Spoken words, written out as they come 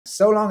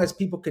so long as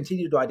people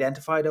continue to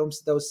identify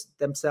those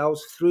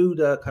themselves through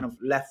the kind of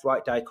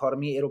left-right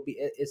dichotomy,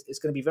 it's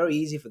going to be very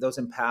easy for those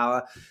in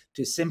power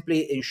to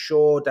simply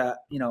ensure that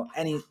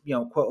any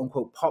quote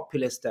unquote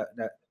populist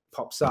that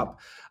pops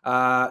up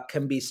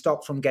can be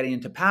stopped from getting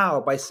into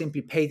power by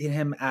simply painting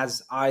him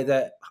as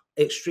either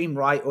extreme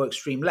right or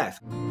extreme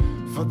left.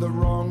 For the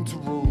wrong to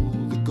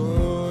rule, the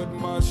good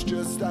must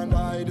just stand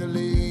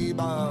idly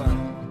by.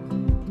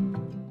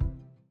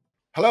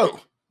 Hello.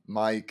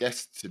 My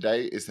guest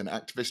today is an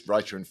activist,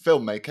 writer and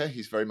filmmaker.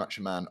 He's very much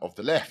a man of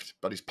the left,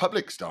 but his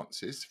public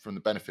stances, from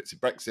the benefits of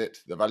Brexit,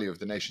 the value of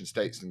the nation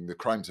states and the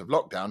crimes of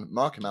lockdown,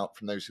 mark him out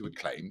from those who would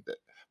claim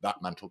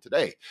that mantle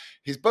today.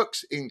 His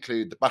books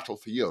include The Battle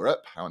for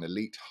Europe, How an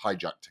Elite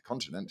Hijacked a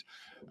Continent,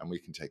 and We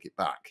Can Take It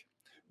Back.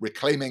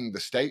 Reclaiming the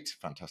State,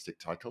 fantastic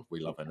title. We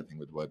love anything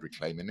with the word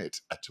reclaim in it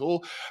at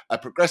all. A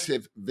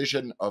progressive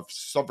vision of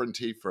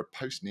sovereignty for a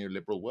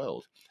post-neoliberal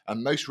world.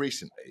 And most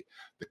recently,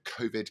 the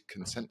COVID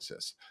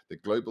consensus, the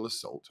global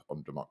assault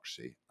on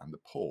democracy and the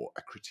poor,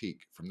 a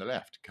critique from the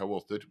left,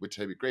 co-authored with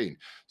Toby Green.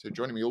 So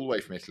joining me all the way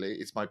from Italy,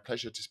 it's my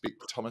pleasure to speak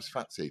to Thomas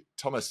Fazi.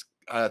 Thomas,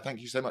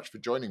 thank you so much for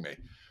joining me.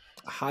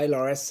 Hi,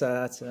 Laurence.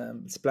 It's a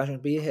pleasure to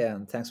be here,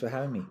 and thanks for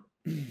having me.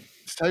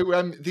 So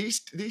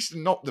these are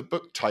not the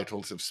book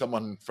titles of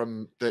someone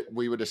that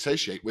we would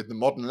associate with the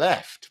modern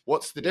left.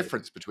 What's the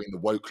difference between the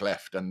woke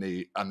left and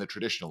the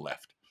traditional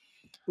left?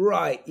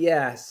 Right.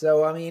 Yeah.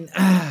 So I mean,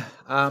 I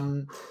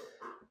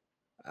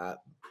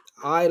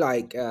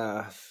like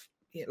my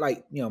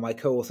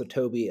co-author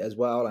Toby as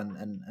well,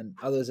 and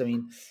others. I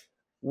mean,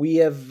 we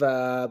have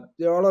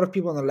there are a lot of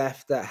people on the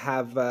left that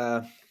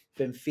have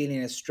been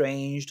feeling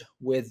estranged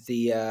with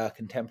the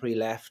contemporary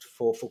left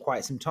for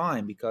quite some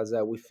time, because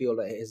we feel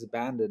that it has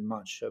abandoned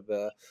much of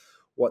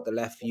what the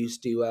left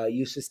used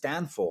to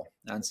stand for.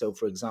 And so,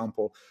 for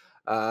example,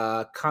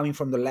 coming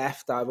from the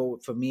left,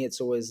 for me, it's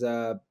always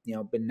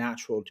been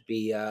natural to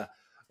be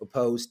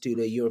opposed to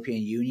the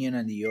European Union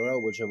and the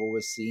euro, which I've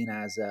always seen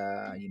as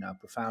a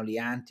profoundly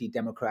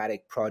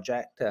anti-democratic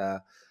project.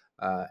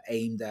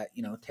 Aimed at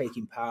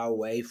taking power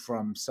away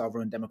from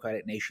sovereign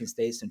democratic nation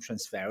states and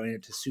transferring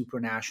it to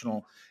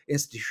supranational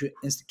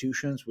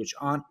institutions which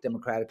aren't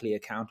democratically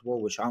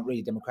accountable, which aren't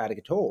really democratic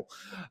at all.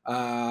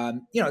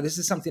 This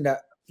is something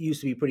that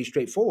used to be pretty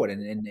straightforward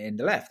in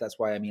the left. That's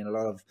why, I mean, a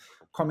lot of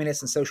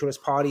communist and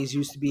socialist parties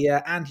used to be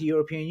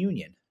anti-European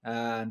Union.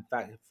 In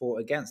fact, fought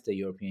against the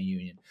European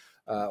Union.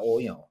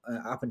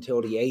 Up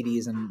until the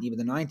 80s and even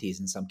the 90s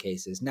in some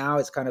cases. Now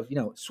it's kind of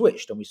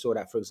switched, and we saw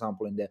that, for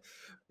example, in the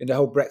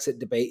whole Brexit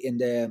debate in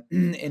the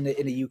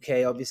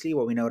UK. Obviously,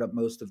 well, we know that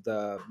most of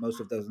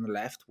those on the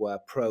left were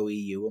pro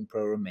EU and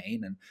pro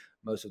Remain, and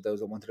most of those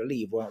that wanted to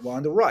leave were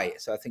on the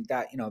right. So I think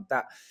that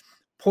that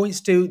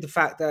points to the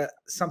fact that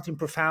something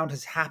profound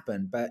has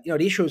happened. But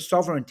the issue of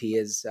sovereignty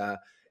is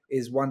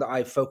one that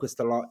I've focused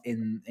a lot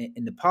in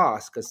the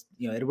past, because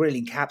it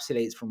really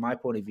encapsulates, from my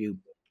point of view,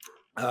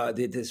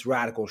 this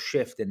radical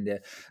shift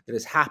that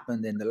has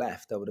happened in the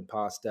left over the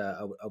past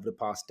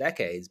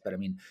decades. But I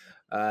mean,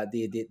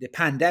 the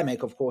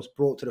pandemic, of course,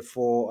 brought to the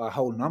fore a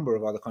whole number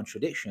of other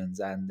contradictions,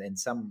 and in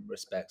some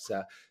respects,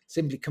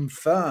 simply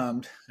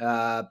confirmed,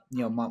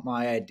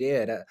 my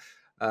idea that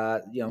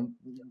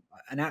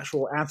an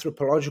actual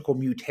anthropological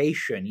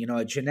mutation,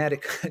 a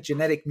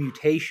genetic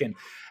mutation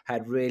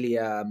had really,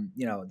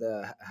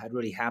 had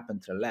really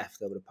happened to the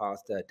left over the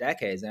past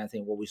decades. And I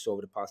think what we saw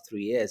over the past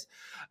 3 years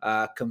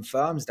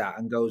confirms that,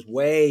 and goes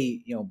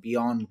way,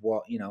 beyond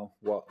what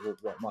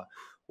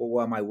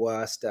were my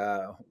worst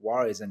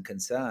worries and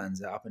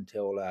concerns up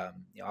until the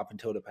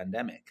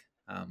pandemic.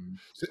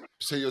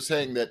 So you're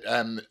saying that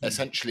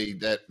essentially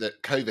that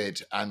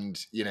COVID,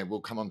 and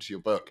we'll come on to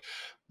your book,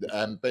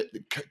 but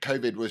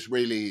COVID was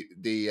really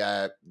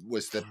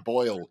was the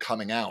boil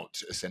coming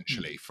out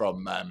essentially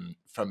from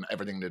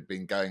everything that had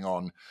been going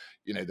on,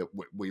 that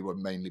we were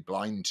mainly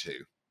blind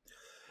to.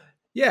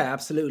 Yeah,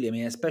 absolutely. I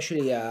mean,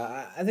 especially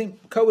I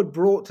think COVID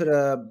brought to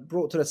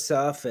the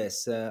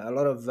surface a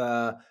lot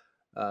of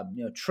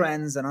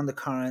trends and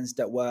undercurrents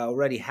that were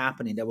already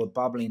happening, that were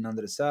bubbling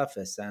under the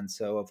surface. And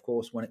so, of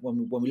course, when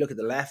we look at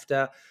the left,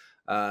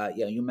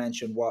 you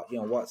mentioned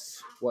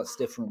what's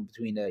different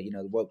between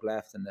the woke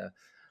left and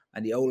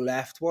the old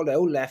left. Well, the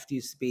old left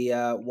used to be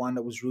one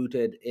that was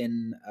rooted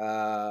in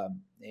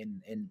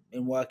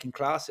working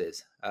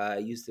classes.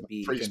 It used to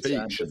be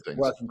concerned with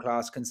working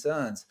class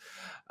concerns.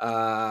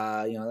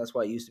 That's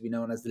why it used to be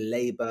known as the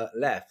Labour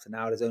left.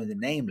 Now there's only the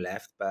name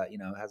left, but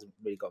it hasn't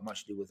really got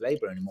much to do with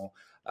Labour anymore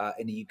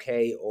in the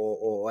UK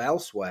or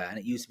elsewhere. And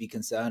it used to be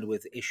concerned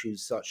with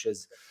issues such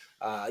as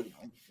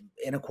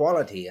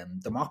inequality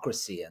and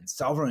democracy and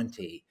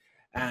sovereignty.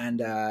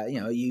 And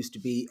it used to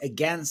be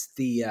against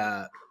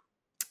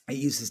it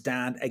used to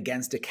stand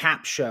against the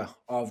capture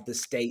of the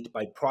state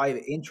by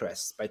private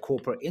interests, by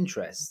corporate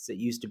interests. It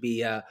used to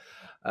be,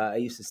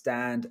 it used to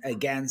stand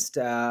against,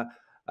 it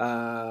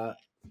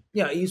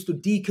used to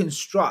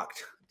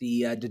deconstruct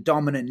the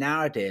dominant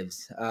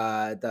narratives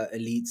that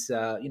elites,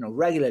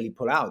 regularly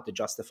pull out to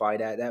justify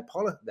their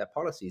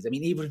policies. I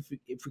mean, even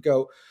if we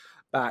go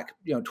back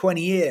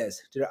 20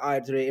 years to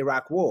the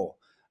Iraq War.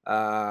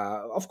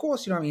 Of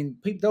course,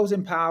 those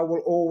in power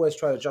will always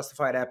try to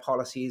justify their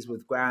policies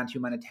with grand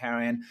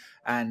humanitarian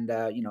and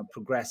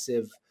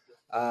progressive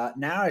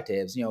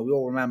narratives. We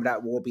all remember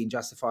that war being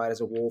justified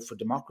as a war for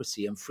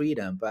democracy and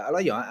freedom. But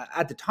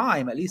at the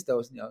time, at least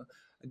those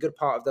a good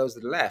part of those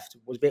that left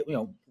was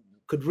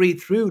could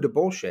read through the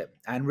bullshit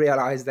and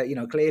realize that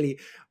clearly,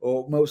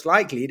 or most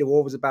likely, the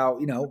war was about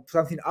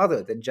something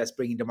other than just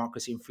bringing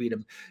democracy and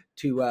freedom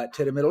to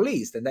the Middle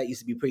East, and that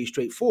used to be pretty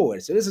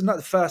straightforward. So this is not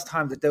the first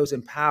time that those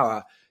in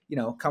power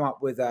come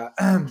up with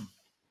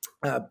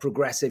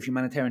progressive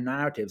humanitarian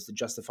narratives to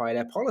justify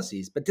their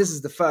policies. But this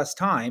is the first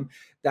time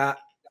that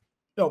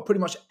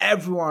pretty much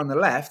everyone on the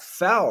left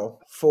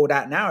fell for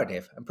that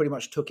narrative and pretty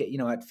much took it,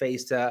 at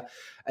face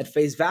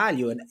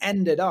value, and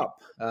ended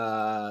up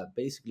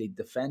basically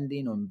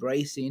defending or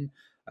embracing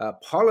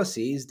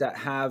policies that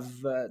have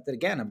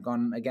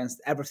gone against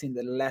everything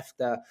that the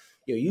left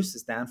used to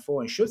stand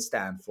for and should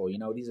stand for.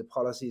 These are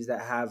policies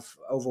that have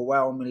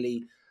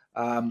overwhelmingly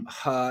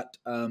hurt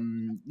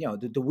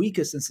the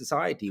weakest in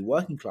society,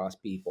 working class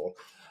people.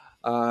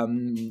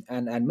 And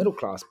middle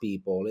class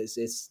people.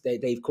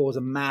 They've caused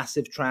a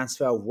massive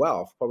transfer of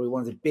wealth, probably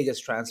one of the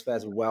biggest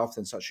transfers of wealth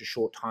in such a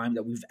short time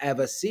that we've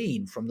ever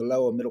seen, from the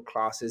lower middle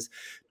classes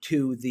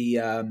to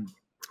the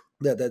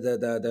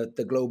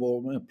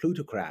global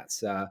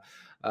plutocrats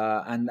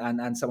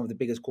and some of the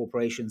biggest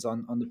corporations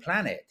on the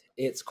planet.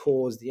 It's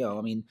caused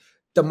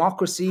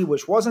democracy,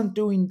 which wasn't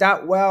doing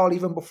that well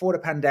even before the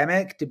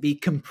pandemic, to be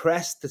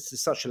compressed to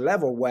such a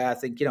level where I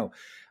think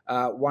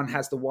one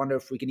has to wonder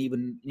if we can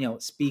even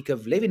speak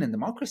of living in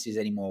democracies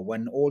anymore,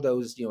 when all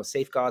those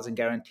safeguards and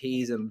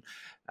guarantees and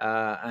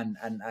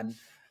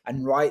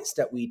rights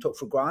that we took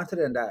for granted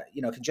and that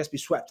can just be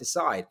swept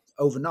aside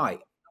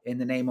overnight in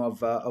the name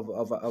of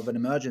an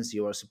emergency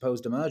or a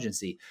supposed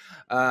emergency.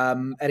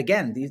 And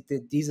again,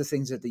 these are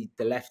things that the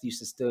left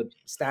used to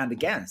stand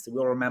against. We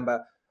all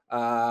remember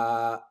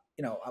a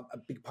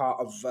big part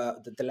of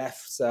the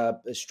left's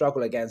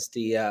struggle against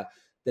the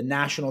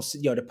national,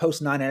 the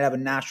post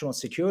 9/11 national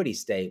security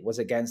state was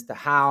against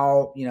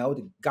how,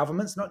 the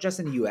governments, not just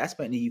in the US,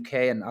 but in the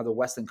UK and other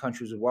Western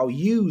countries as well,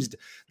 used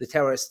the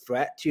terrorist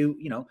threat to,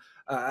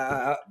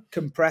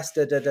 compress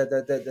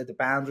the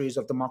boundaries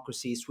of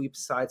democracy, sweep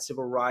aside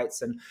civil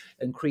rights, and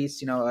increase,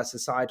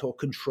 societal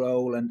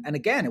control. And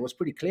again, it was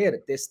pretty clear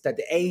that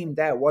the aim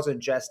there wasn't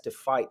just to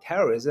fight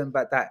terrorism,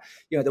 but that,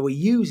 they were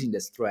using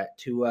this threat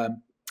to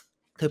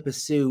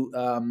pursue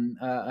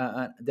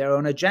their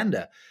own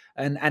agenda.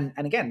 And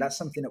again, that's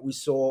something that we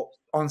saw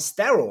on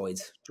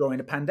steroids during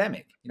the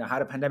pandemic. How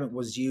the pandemic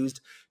was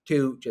used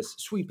to just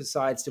sweep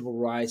aside civil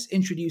rights,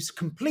 introduce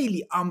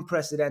completely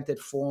unprecedented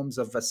forms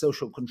of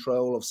social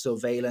control, of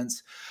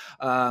surveillance.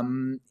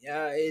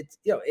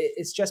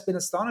 It's just been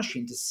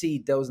astonishing to see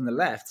those on the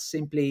left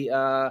simply,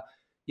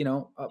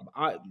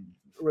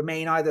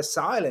 remain either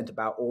silent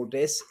about all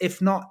this,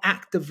 if not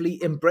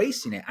actively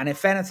embracing it, and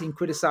if anything,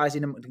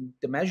 criticizing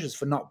the measures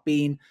for not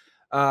being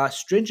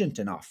stringent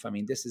enough.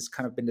 This has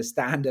kind of been the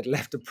standard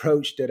left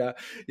approach to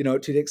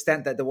the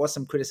extent that there was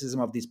some criticism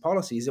of these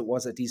policies, it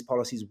was that these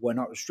policies were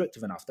not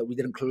restrictive enough, that we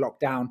didn't lock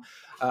down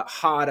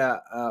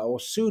harder or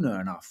sooner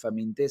enough.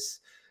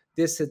 This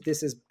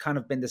has kind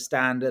of been the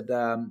standard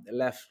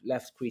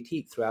left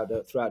critique throughout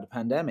the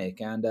pandemic.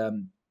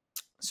 And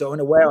so in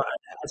a way,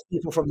 as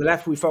people from the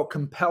left, we felt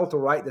compelled to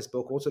write this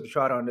book, also to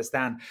try to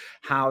understand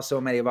how so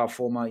many of our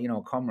former,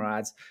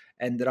 comrades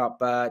ended up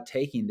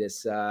taking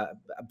this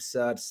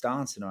absurd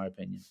stance, in our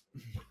opinion.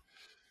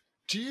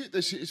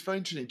 This is very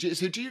interesting.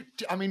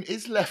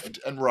 Is left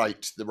and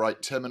right the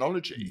right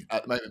terminology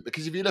at the moment?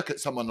 Because if you look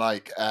at someone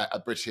like a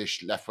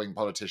British left-wing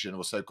politician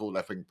or so-called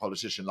left-wing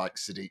politician like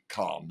Sadiq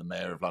Khan, the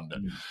mayor of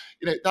London,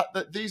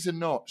 that these are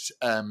not.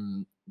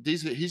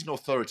 He's an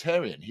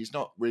authoritarian. He's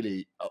not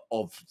really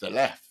of the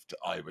left,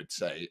 I would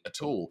say,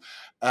 at all,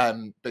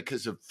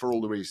 for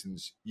all the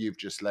reasons you've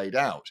just laid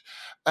out.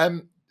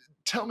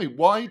 Tell me,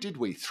 why did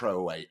we throw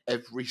away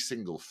every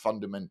single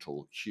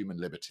fundamental human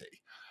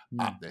liberty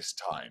at this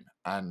time?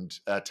 And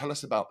tell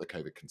us about the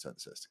COVID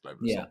consensus,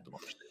 globalism,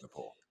 democracy, and the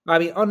poor.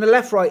 On the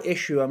left-right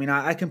issue,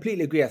 I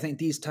completely agree. I think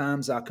these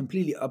terms are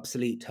completely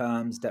obsolete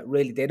terms that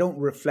really, they don't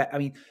reflect,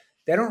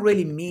 they don't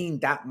really mean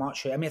that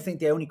much. I think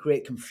they only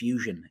create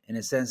confusion in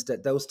a sense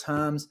that those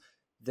terms,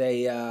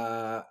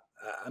 that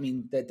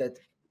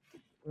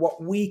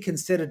what we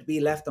consider to be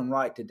left and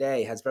right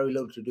today has very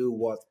little to do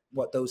with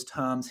what those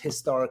terms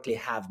historically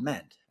have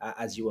meant,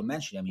 as you were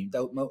mentioning.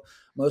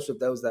 Most of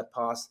those that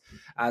pass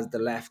as the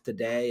left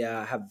today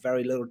have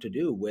very little to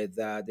do with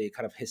the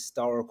kind of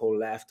historical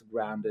left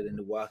grounded in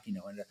the work,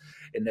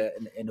 in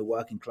the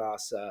working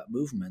class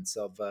movements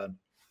of the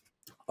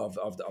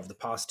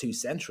past 2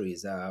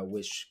 centuries,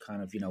 which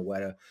kind of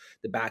were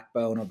the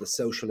backbone of the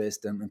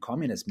socialist and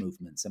communist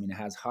movements. It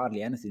has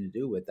hardly anything to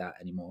do with that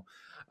anymore.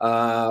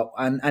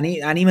 And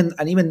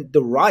even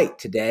the right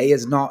today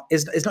is not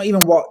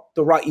even what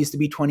the right used to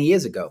be 20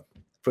 years ago.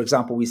 For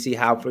example, we see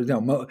how in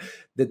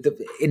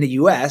the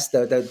US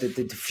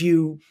the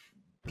few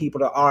people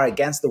that are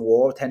against the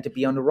war tend to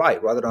be on the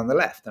right rather than on the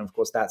left. And of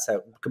course, that's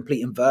a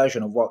complete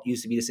inversion of what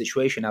used to be the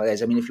situation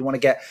nowadays. I mean, if you want to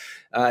get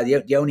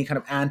the only kind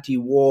of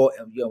anti-war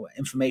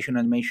information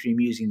on the mainstream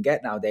news you can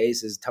get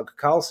nowadays is Tucker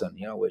Carlson,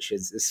 which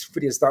is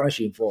pretty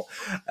astonishing for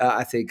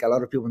I think a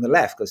lot of people on the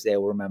left, because they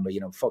will remember,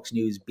 Fox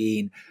News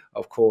being,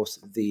 of course,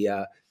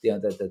 the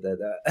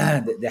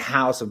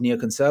house of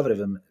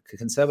neoconservatism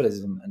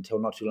until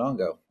not too long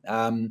ago.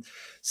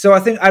 So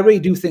I really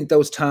do think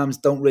those terms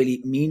don't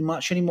really mean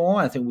much anymore.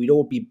 I think we'd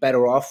all be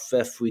better off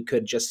if we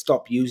could just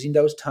stop using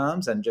those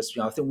terms and just,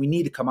 I think we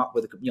need to come up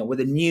with, with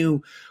a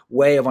new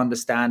way of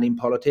understanding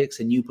politics,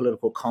 a new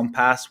political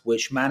compass,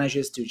 which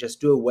manages to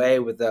just do away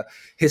with the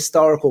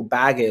historical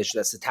baggage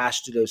that's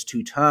attached to those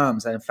two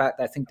terms. And in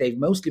fact, I think they've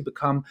mostly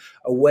become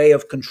a way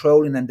of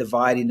controlling and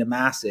dividing the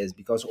masses,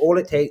 because all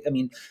it takes,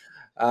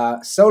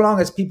 so long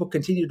as people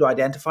continue to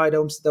identify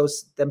those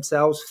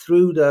themselves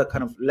through the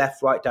kind of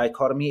left-right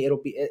dichotomy,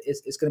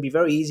 it's going to be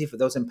very easy for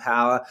those in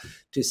power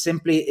to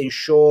simply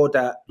ensure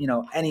that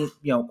any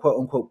quote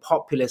unquote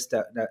populist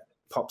that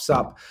pops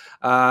up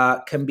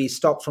can be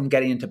stopped from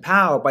getting into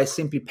power by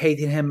simply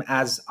painting him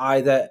as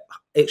either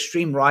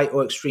extreme right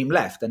or extreme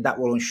left, and that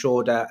will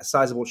ensure that a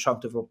sizable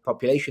chunk of the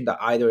population that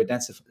either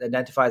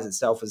identifies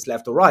itself as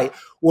left or right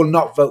will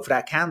not vote for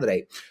that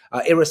candidate,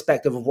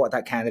 irrespective of what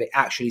that candidate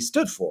actually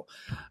stood for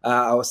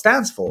or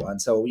stands for.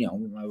 And so,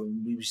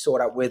 we saw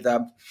that with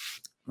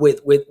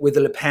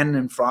Le Pen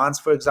in France,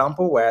 for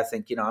example, where I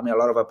think, a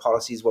lot of her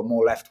policies were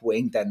more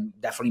left-wing than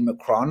definitely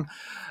Macron.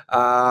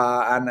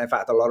 And in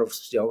fact, a lot of,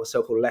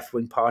 so-called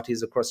left-wing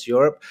parties across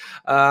Europe.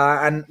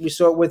 And we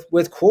saw it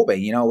with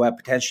Corbyn, where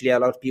potentially a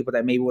lot of people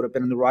that maybe would have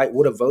been on the right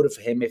would have voted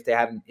for him if they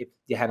hadn't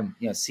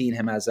seen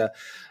him as a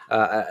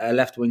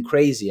left-wing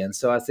crazy. And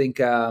so I think,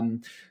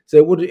 so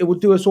it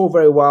would do us all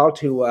very well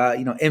to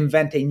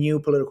invent a new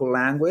political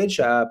language.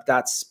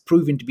 That's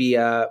proving to be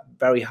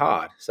very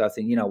hard. So I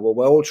think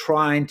we're all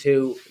trying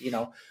to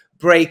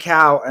break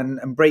out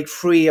and break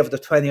free of the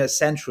 20th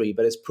century,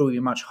 but it's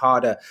proving much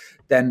harder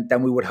than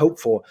we would hope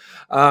for.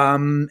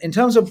 In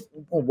terms of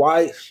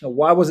why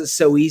was it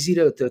so easy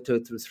to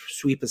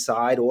sweep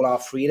aside all our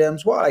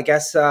freedoms? Well, I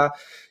guess the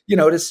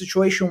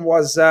situation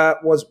was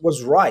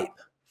ripe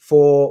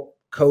for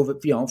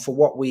COVID, for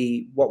what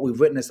we've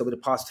witnessed over the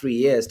past 3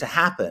 years to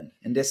happen.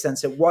 In this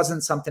sense, it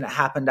wasn't something that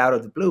happened out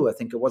of the blue. I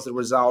think it was the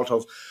result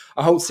of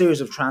a whole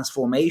series of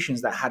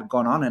transformations that had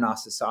gone on in our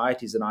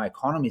societies and our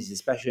economies,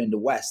 especially in the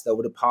West,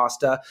 over the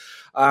past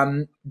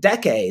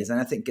decades. And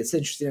I think it's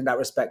interesting in that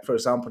respect, for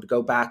example, to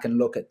go back and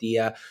look at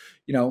the,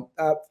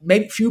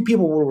 maybe few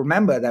people will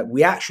remember that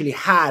we actually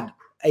had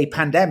a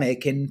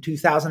pandemic in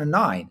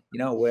 2009,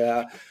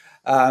 where,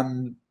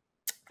 the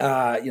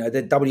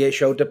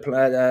WHO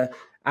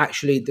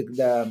actually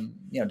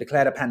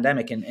declared a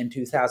pandemic in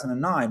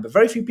 2009, but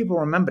very few people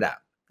remember that.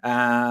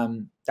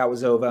 That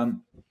was over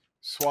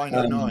Swine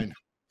 09.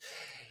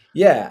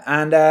 Yeah,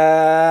 and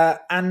there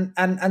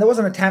was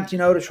an attempt,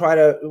 to try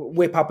to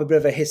whip up a bit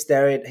of a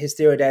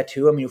hysteria there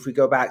too. I mean, if we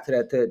go back to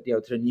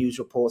the news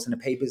reports and the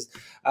papers,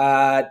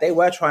 they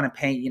were trying to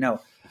paint,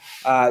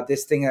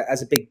 this thing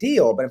as a big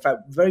deal, but in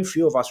fact, very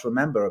few of us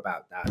remember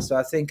about that. So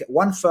I think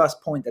one first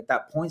point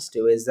that points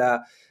to is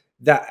that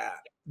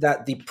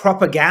the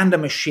propaganda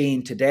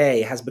machine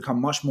today has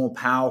become much more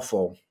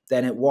powerful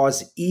than it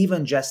was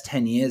even just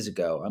 10 years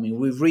ago. I mean,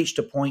 we've reached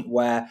a point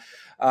where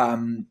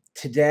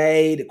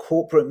today the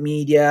corporate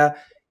media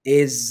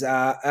is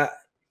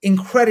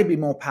incredibly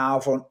more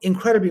powerful,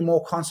 incredibly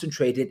more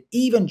concentrated,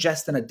 even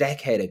just than a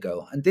decade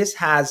ago. And this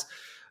has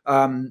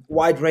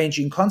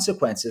wide-ranging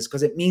consequences,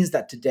 because it means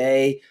that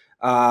today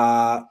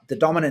the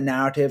dominant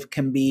narrative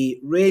can be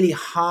really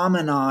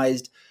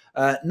harmonized,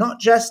 not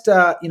just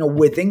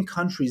within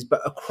countries,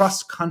 but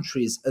across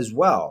countries as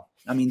well.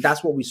 I mean,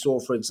 that's what we saw,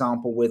 for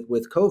example,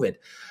 with COVID.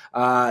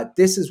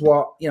 This is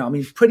what,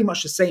 pretty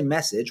much the same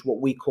message,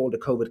 what we call the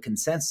COVID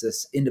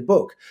consensus in the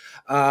book,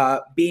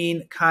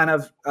 being kind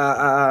of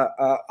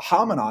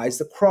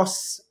harmonized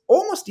across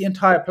almost the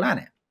entire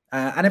planet.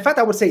 And in fact,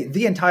 I would say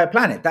the entire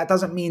planet. That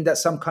doesn't mean that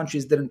some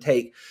countries didn't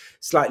take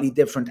slightly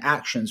different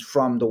actions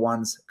from the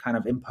ones kind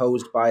of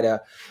imposed by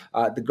the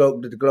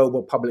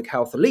global public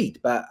health elite.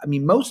 But I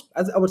mean, most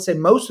of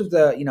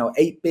the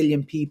 8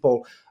 billion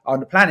people on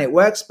the planet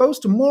were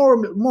exposed to more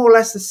or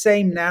less the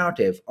same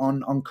narrative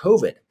on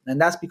COVID, and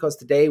that's because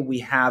today we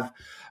have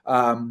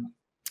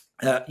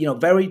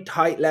very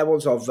tight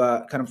levels of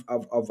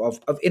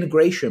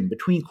integration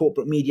between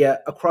corporate media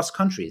across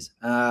countries.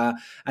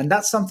 And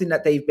that's something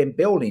that they've been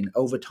building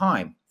over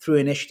time through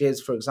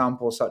initiatives, for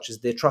example, such as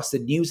the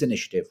Trusted News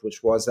Initiative,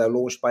 which was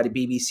launched by the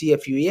BBC a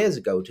few years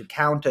ago to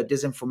counter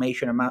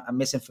disinformation and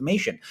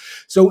misinformation.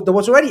 So there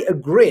was already a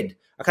grid,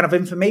 a kind of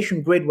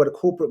information grid, where the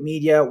corporate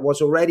media was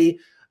already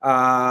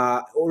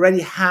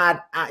had,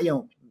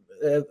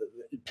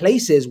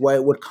 places where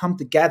it would come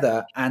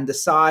together and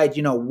decide,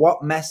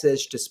 what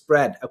message to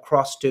spread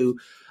across to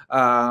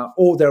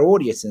all their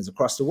audiences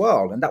across the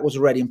world. And that was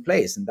already in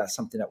place. And that's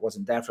something that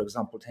wasn't there, for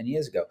example, 10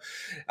 years ago.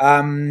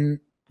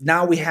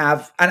 Now we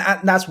have,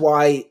 and that's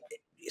why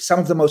some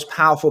of the most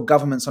powerful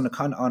governments on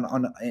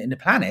in the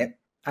planet.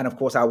 And of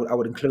course, I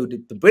would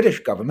include the British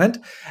government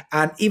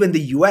and even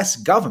the US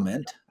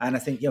government. And I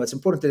think, it's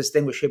important to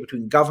distinguish here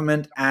between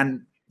government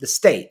and the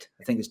state.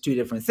 I think it's two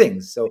different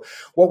things. So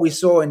what we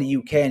saw in the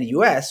UK and the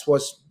US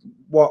was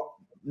what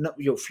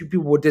few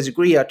people would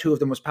disagree are two of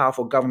the most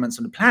powerful governments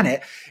on the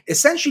planet,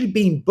 essentially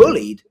being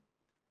bullied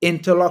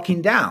into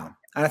locking down.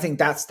 And I think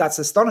that's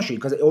astonishing,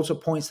 because it also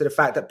points to the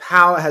fact that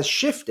power has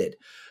shifted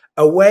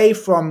away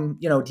from,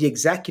 the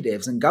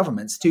executives and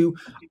governments to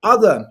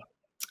other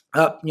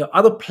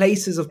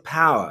places of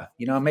power.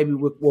 Maybe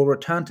we'll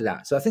return to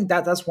that. So I think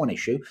that's one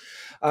issue.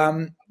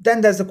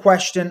 Then there's the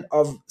question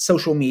of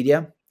social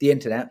media, the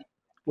internet,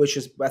 which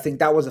is, I think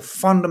that was a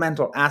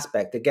fundamental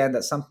aspect. Again,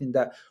 that's something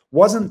that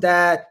wasn't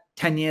there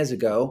 10 years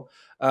ago,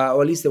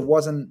 or at least it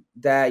wasn't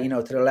there,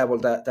 to the level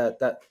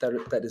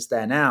that is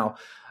there now.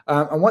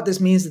 And what this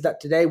means is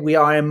that today we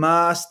are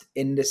immersed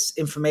in this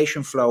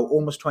information flow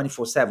almost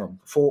 24/7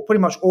 for pretty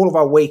much all of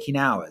our waking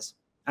hours.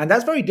 And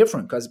that's very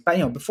different, because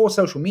before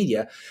social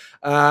media,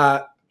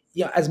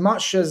 as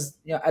much as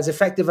as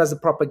effective as the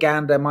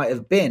propaganda might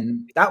have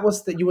been, that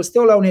was that you were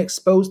still only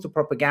exposed to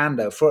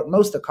propaganda for at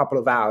most a couple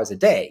of hours a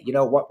day.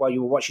 While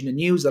you were watching the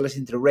news or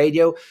listening to the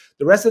radio,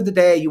 the rest of the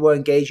day you were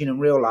engaging in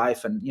real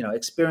life and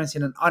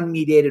experiencing an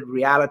unmediated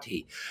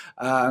reality.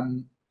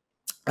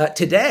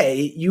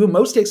 Today, you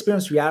mostly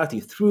experience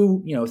reality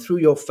through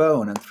your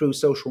phone and through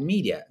social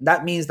media.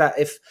 That means that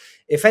if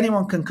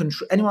anyone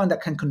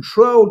that can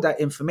control that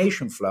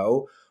information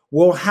flow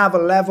will have a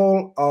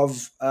level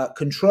of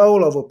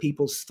control over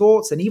people's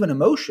thoughts and even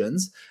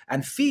emotions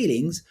and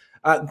feelings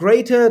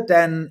greater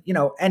than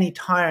any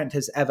tyrant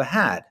has ever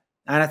had.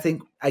 And I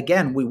think,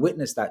 again, we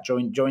witnessed that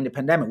during the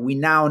pandemic. We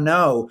now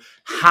know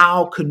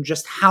how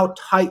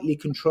tightly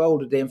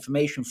controlled the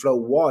information flow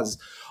was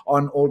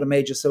on all the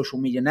major social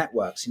media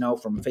networks,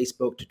 from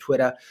Facebook to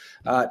Twitter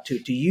to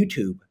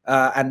YouTube,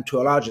 and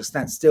to a large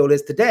extent still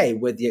is today,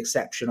 with the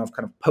exception of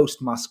kind of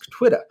post-Musk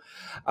Twitter.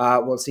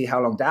 We'll see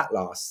how long that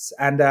lasts.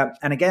 And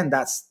again,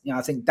 that's,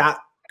 I think that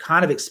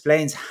kind of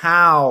explains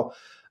how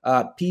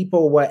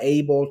people were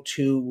able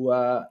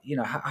to,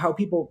 how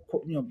people,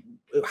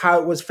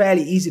 how it was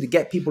fairly easy to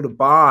get people to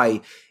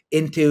buy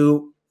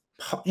into,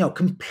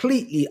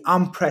 completely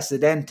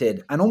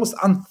unprecedented and almost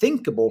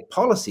unthinkable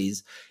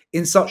policies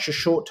in such a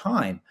short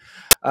time.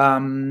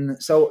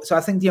 So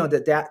I think,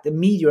 that the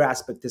media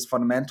aspect is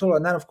fundamental.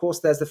 And then, of course,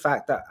 there's the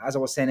fact that, as I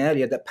was saying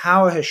earlier, that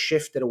power has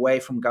shifted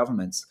away from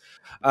governments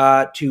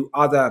to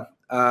other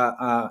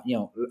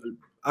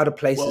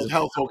places. World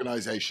Health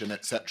Organization,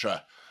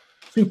 etc.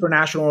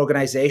 Supranational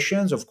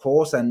organizations, of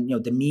course, and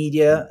the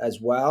media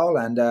as well,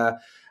 and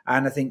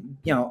I think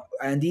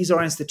and these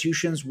are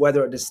institutions,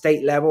 whether at the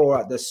state level or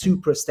at the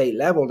super state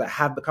level, that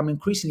have become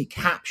increasingly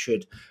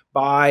captured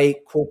by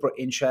corporate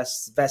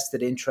interests,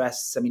 vested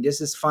interests. I mean, this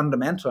is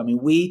fundamental. I mean,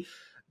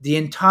 the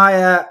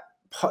entire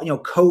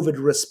COVID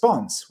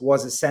response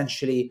was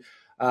essentially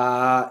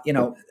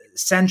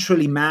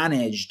centrally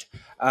managed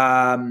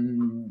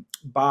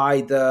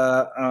by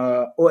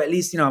or at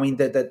least,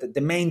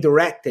 the main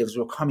directives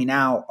were coming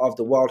out of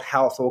the World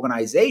Health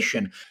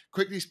Organization.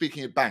 Quickly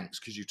speaking of banks,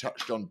 because you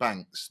touched on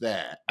banks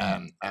there,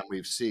 and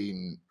we've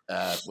seen,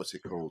 what's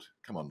it called?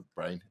 Come on,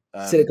 brain.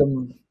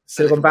 Silicon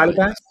Valley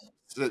Bank?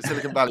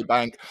 Silicon Valley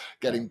Bank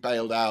getting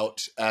bailed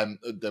out,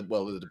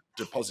 the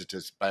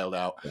depositors bailed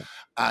out. Yeah.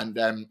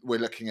 And we're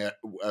looking at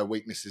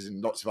weaknesses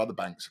in lots of other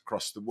banks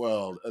across the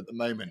world at the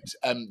moment.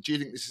 Do you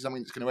think this is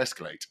something that's going to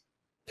escalate?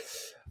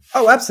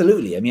 Oh,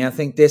 absolutely. I mean, I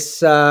think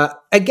this,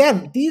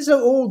 again, these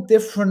are all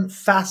different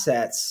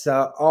facets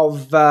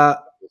of kind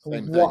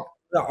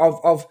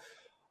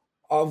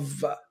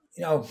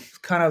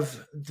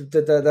of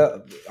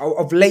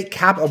of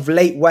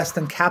late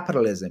Western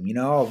capitalism,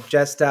 of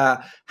just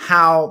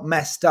how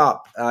messed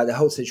up the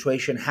whole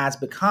situation has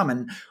become.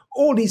 And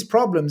all these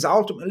problems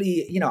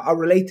ultimately, are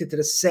related to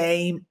the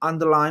same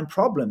underlying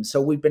problems. So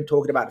we've been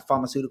talking about the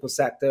pharmaceutical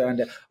sector and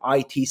the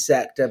IT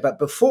sector, but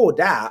before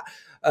that,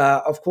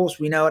 of course,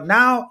 we know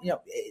now,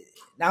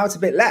 now it's a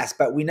bit less,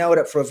 but we know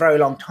that for a very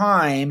long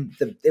time,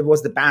 it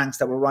was the banks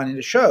that were running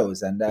the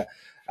shows and the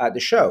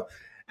show.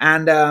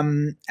 And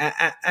to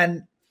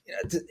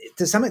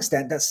some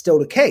extent, that's still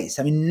the case.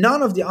 I mean,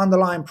 none of the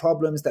underlying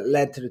problems that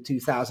led to the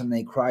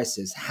 2008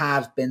 crisis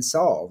have been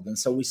solved. And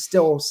so we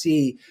still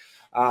see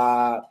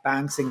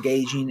banks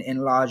engaging in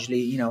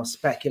largely,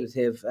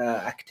 speculative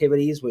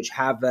activities, which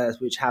have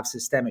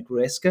systemic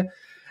risk.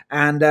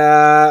 And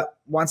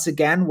once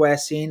again, we're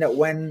seeing that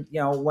when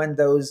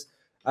those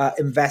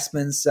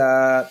investments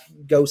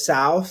go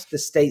south, the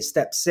state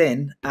steps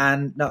in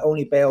and not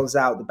only bails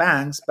out the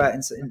banks, but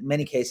in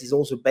many cases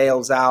also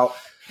bails out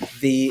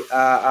the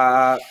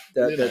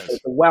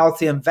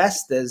wealthy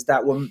investors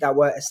that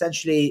were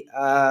essentially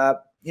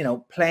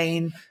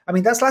playing. I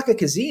mean, that's like a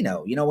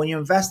casino. When you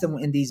invest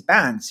in these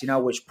banks,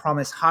 which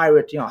promise high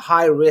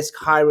risk,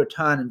 high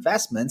return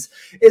investments,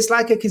 it's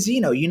like a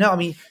casino. I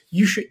mean,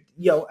 you should.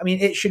 I mean,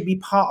 it should be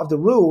part of the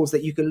rules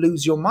that you can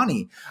lose your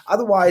money.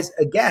 Otherwise,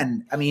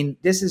 again, I mean,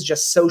 this is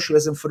just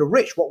socialism for the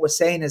rich. What we're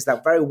saying is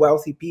that very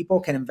wealthy people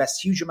can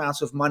invest huge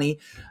amounts of money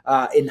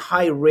in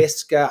high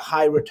risk,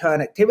 high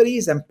return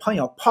activities and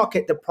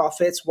pocket the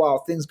profits while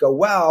things go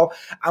well,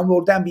 and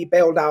will then be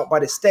bailed out by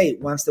the state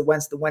when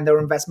their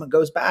investment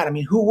goes bad. I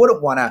mean, who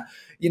wouldn't want to,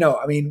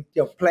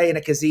 play in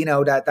a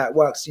casino that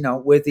works,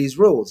 with these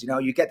rules?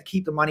 You get to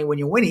keep the money when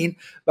you're winning,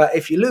 but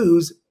if you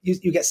lose,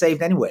 you get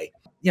saved anyway.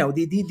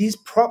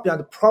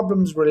 The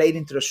problems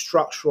relating to the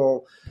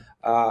structural,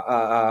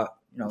 the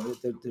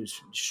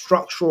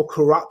structural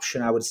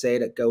corruption, I would say,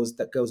 that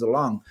goes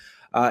along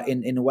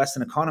in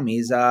Western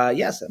economies.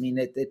 Yes, I mean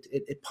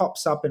it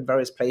pops up in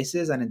various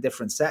places and in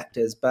different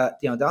sectors, but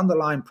the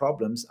underlying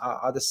problems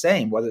are the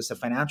same. Whether it's the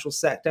financial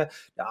sector,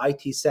 the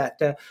IT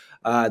sector,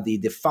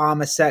 the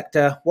pharma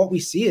sector, what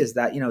we see is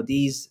that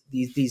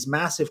these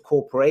massive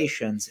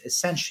corporations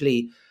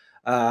essentially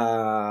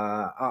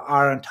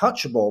are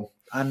untouchable.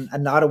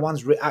 And are the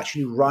ones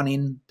actually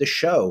running the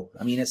show.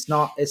 I mean, it's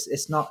not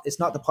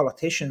the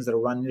politicians that are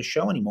running the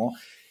show anymore.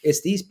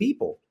 It's these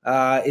people.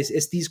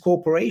 It's these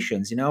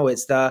corporations.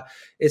 It's the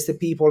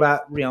people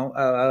that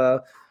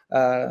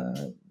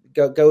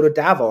go to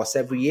Davos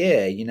every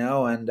year.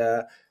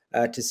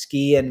 And to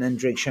ski and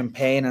drink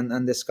champagne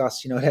and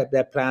discuss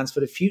their plans for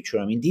the future.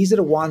 I mean, these are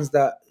the ones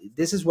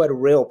this is where the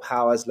real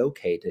power is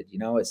located.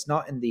 It's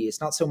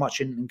not so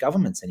much in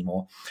governments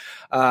anymore.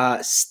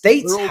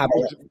 States have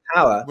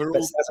power, but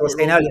as I was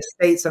saying earlier,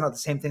 states are not the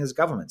same thing as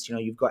governments.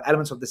 You've got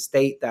elements of the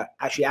state that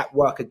actually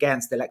work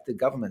against elected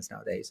governments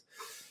nowadays.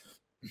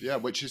 Yeah,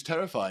 which is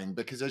terrifying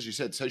because, as you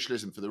said,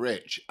 socialism for the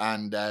rich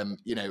and, a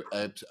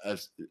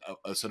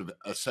sort of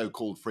a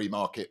so-called free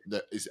market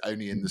that is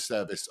only in the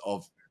service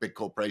of big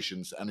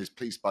corporations and is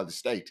policed by the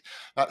state.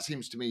 That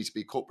seems to me to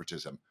be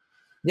corporatism.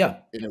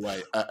 Yeah, in a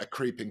way, a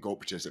creeping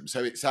corporatism.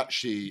 So it's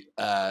actually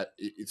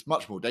it's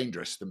much more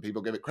dangerous than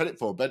people give it credit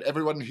for. But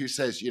everyone who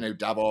says,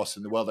 Davos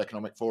and the World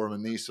Economic Forum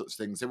and these sorts of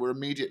things, they were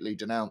immediately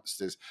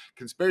denounced as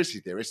conspiracy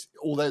theorists,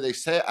 although they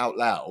say it out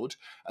loud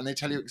and they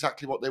tell you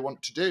exactly what they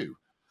want to do.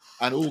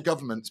 And all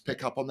governments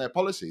pick up on their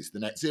policies, the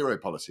net zero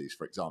policies,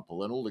 for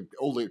example, and all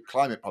the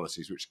climate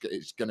policies, which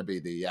is going to be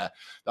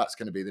that's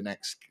going to be the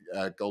next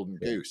golden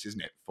goose,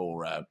 isn't it,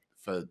 for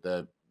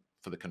the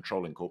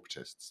controlling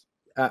corporatists?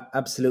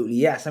 Absolutely,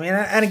 yes. I mean,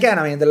 and again,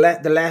 I mean, the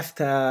left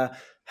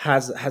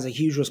has a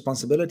huge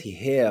responsibility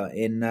here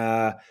in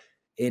kind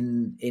of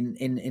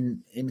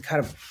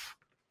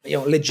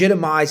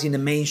legitimizing the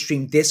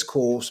mainstream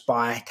discourse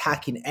by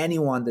attacking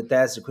anyone that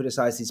dares to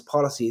criticize these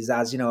policies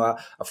as a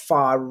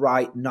far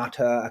right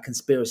nutter, a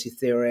conspiracy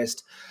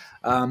theorist,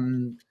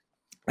 so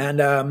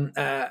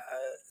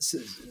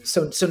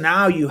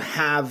now you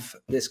have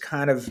this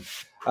kind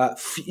of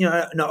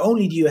not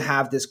only do you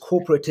have this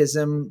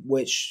corporatism,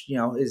 which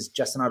is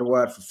just another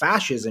word for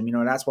fascism.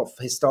 That's what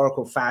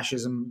historical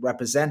fascism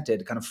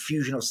represented, kind of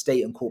fusion of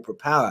state and corporate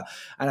power.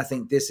 And I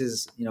think this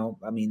is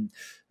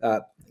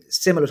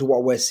similar to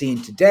what we're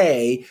seeing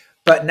today.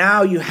 But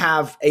now you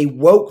have a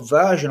woke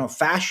version of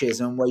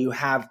fascism where you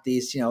have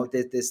this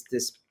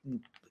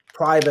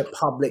private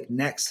public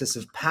nexus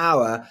of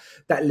power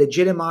that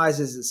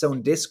legitimizes its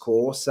own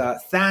discourse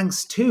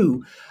thanks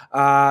to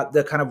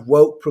the kind of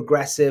woke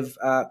progressive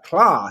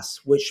class,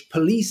 which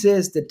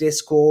polices the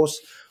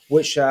discourse,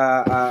 which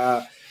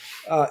sets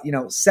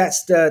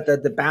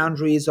the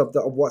boundaries of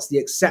what's the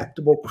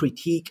acceptable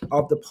critique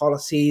of the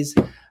policies,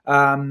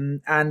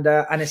 and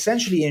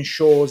essentially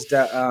ensures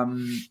that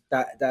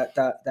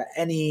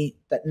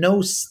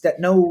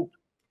no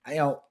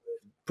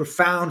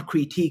profound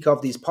critique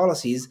of these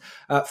policies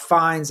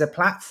finds a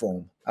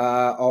platform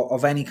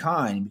of any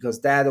kind, because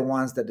they're the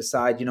ones that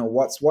decide,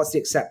 what's the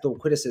acceptable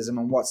criticism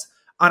and what's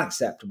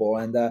unacceptable.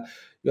 And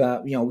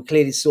we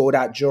clearly saw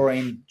that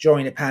during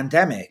the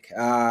pandemic,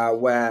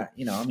 where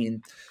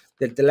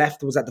the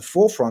left was at the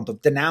forefront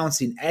of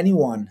denouncing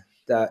anyone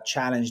that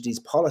challenged these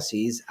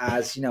policies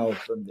as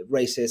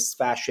racist,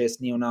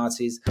 fascist,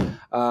 neo-Nazis,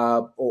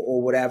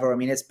 or whatever. I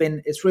mean,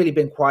 it's really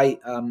been quite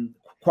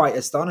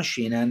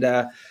astonishing.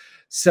 And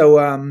so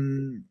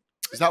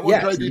is that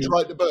what drove you to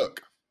write the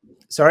book?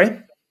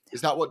 Sorry?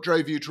 Is that what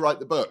drove you to write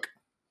the book?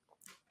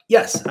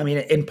 Yes, I mean,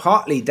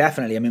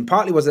 definitely. I mean,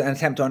 partly was an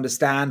attempt to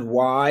understand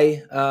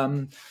why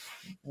the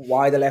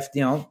left,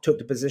 took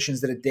the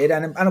positions that it did,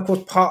 and of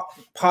course,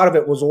 part of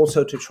it was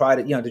also to try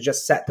to, to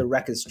just set the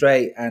record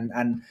straight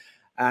and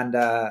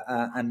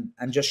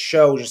just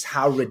show just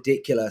how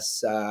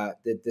ridiculous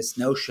this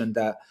notion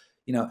that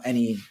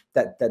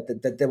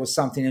that there was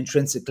something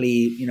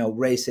intrinsically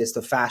racist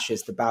or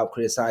fascist about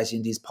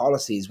criticizing these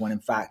policies, when in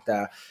fact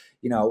the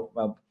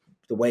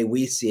way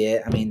we see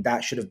it, I mean,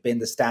 that should have been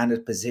the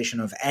standard position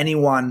of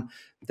anyone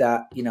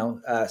that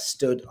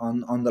stood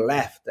on the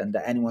left, and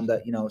that anyone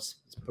that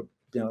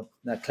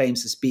that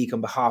claims to speak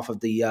on behalf of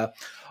the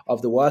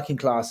working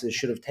classes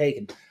should have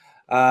taken.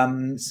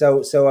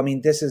 So I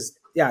mean, this is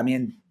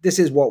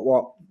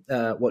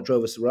what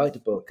drove us to write the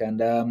book,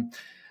 and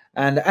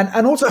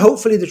also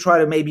hopefully to try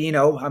to maybe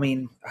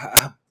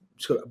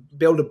sort of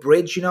build a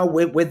bridge,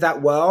 with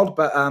that world.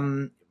 But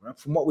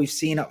from what we've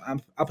seen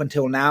up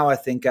until now, I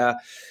think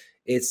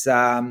it's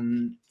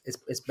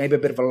maybe a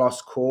bit of a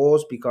lost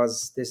cause,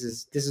 because this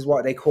is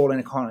what they call in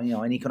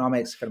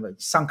economics kind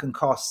of sunken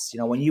costs.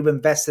 When you've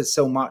invested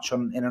so much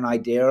in an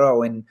idea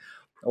or in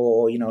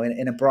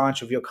a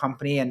branch of your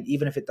company, and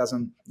even if it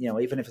doesn't,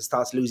 even if it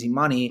starts losing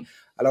money,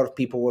 a lot of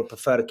people would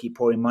prefer to keep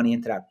pouring money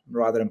into that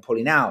rather than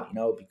pulling out,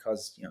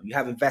 because you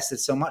have invested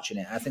so much in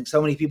it. I think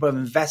so many people have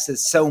invested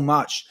so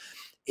much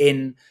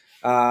in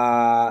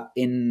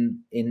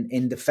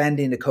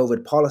defending the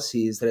COVID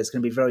policies that it's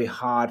going to be very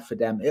hard for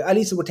them. At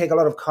least it would take a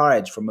lot of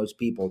courage for most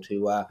people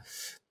to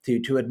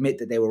admit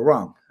that they were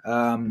wrong.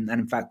 And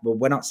in fact,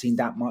 we're not seeing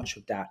that much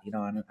of that,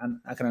 and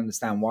I can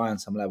understand why on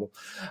some level.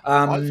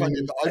 I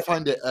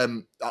find it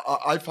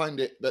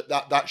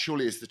that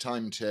surely is the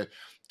time to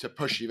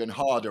push even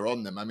harder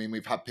on them. I mean,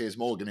 we've had Piers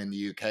Morgan in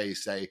the UK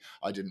say,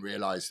 I didn't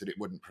realise that it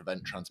wouldn't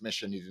prevent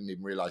transmission. He didn't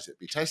even realise it'd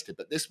be tested.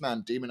 But this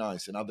man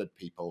demonised and othered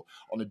people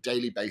on a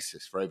daily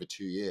basis for over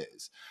 2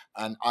 years.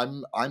 And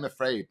I'm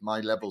afraid my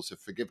levels of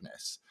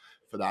forgiveness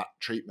for that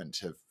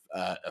treatment of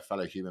a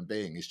fellow human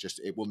being is just,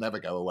 it will never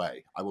go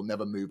away. I will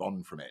never move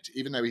on from it.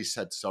 Even though he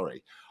said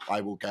sorry, I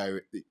will go,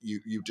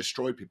 you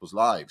destroyed people's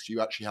lives.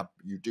 You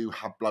do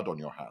have blood on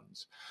your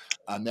hands.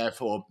 And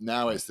therefore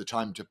now is the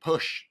time to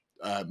push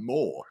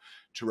more,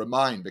 to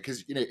remind,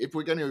 because if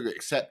we're going to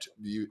accept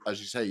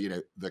as you say,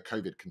 the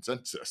COVID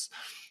consensus,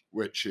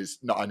 which is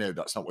not, I know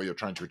that's not what you're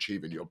trying to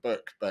achieve in your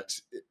book, but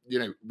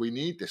we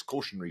need this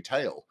cautionary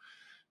tale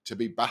to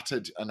be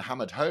battered and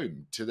hammered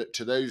home to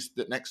those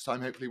that next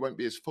time hopefully won't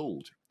be as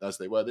fooled as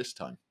they were this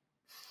time.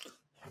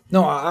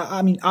 No,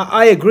 I mean,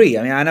 I agree.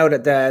 I mean, I know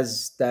that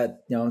there's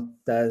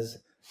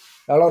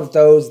a lot of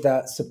those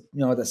that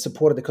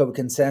supported the COVID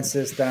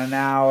consensus that are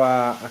now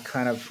are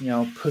kind of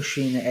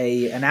pushing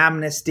an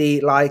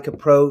amnesty-like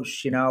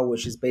approach,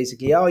 which is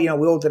basically, we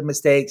all did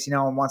mistakes,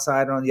 on one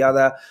side or on the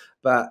other,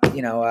 but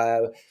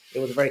it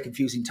was a very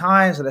confusing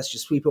time, so let's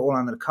just sweep it all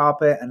under the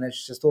carpet and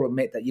let's just all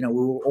admit that we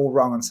were all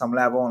wrong on some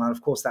level, and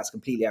of course that's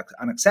completely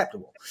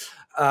unacceptable.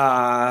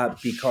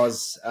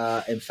 Because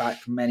in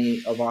fact,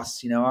 many of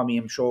us,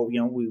 I'm sure,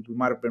 we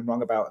might have been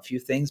wrong about a few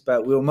things,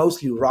 but we were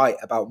mostly right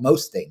about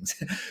most things.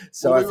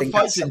 So I think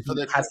that's something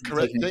that hasn't been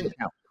taken into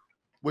account.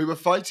 We were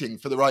fighting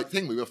for the right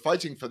thing. We were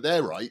fighting for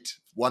their right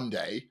one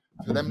day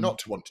for them not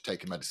to want to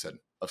take a medicine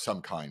of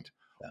some kind,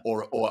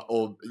 or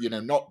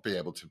not be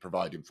able to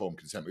provide informed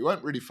consent. We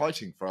weren't really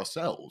fighting for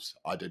ourselves.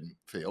 I didn't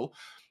feel.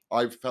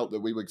 I felt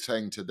that we were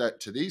saying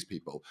to these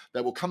people,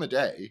 there will come a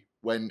day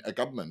when a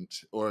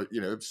government or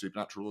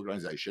supernatural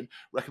organisation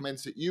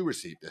recommends that you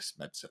receive this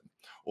medicine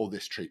or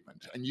this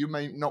treatment, and you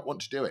may not want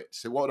to do it.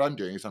 So what I'm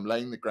doing is I'm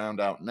laying the ground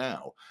out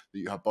now that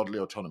you have bodily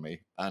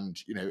autonomy and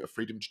a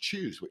freedom to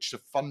choose, which is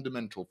a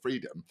fundamental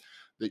freedom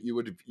that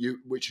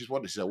which is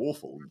what is so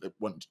awful that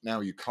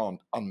now you can't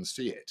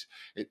unsee it.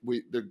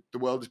 The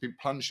world has been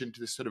plunged into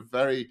this sort of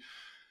very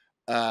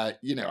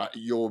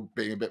you're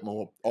being a bit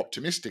more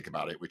optimistic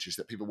about it, which is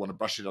that people want to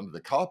brush it under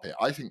the carpet.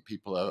 I think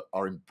people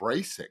are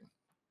embracing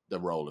the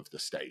role of the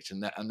state,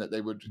 and that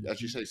they would,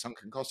 as you say,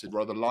 sunken costs,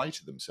 rather lie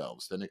to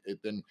themselves than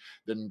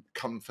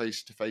come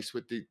face to face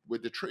with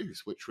the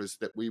truth, which was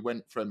that we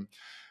went from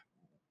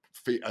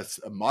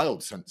a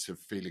mild sense of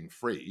feeling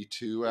free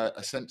to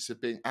a sense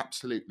of being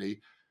absolutely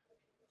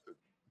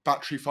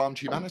battery farmed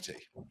humanity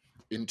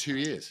in 2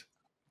 years.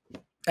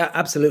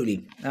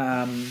 Absolutely.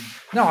 No,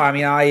 I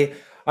mean, I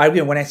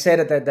agree. When I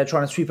said that they're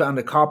trying to sweep it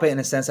under the carpet, in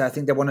a sense, I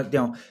think they want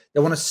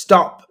to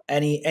stop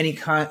any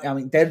kind. I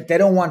mean, they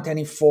don't want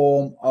any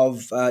form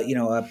of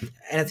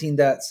anything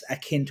that's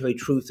akin to a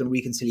Truth and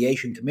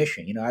Reconciliation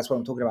Commission. That's what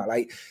I'm talking about.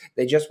 Like,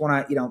 they just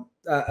want to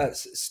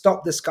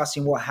stop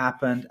discussing what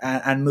happened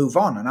and move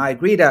on. And I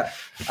agree that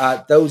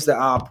those that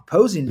are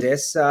proposing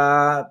this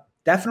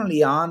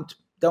definitely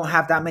don't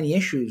have that many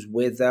issues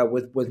with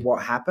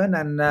what happened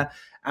and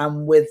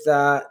with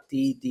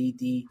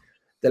the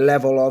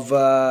level of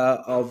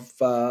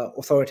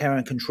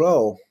authoritarian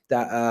control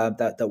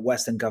that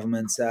Western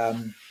governments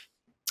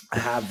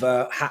have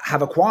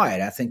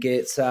acquired. I think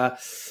it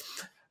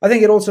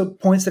also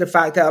points to the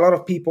fact that a lot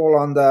of people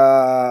on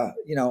the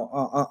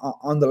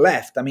on the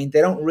left, I mean, they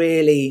don't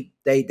really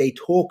they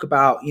talk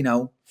about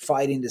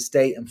fighting the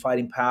state and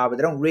fighting power, but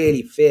they don't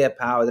really fear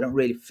power. They don't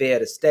really fear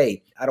the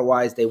state.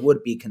 Otherwise, they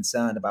would be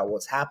concerned about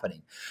what's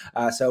happening.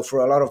 So for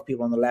a lot of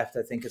people on the left,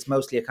 I think it's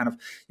mostly a kind of,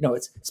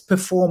 it's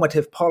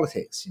performative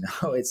politics.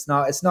 It's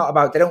not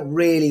about, they don't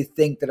really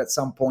think that at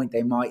some point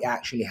they might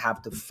actually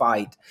have to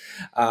fight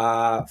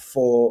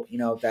for,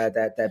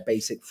 their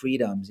basic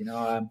freedoms,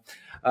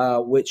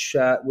 which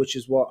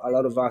is what a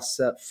lot of us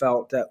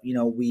felt that,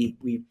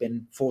 we've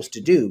been forced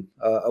to do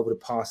over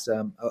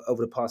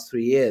the past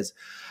 3 years.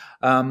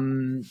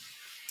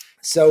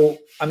 So,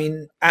 I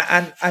mean,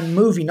 and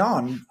moving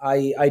on,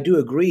 I do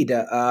agree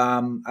that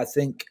I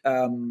think,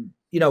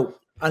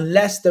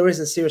 unless there is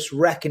a serious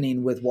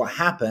reckoning with what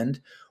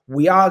happened,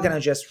 we are going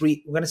to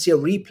we're going to see a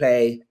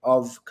replay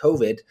of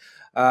COVID,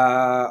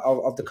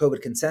 of the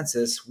COVID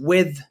consensus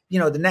with,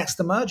 the next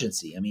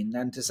emergency. I mean,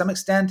 and to some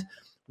extent,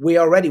 we're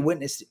already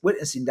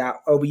witnessing that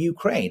over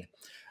Ukraine.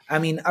 I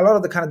mean, a lot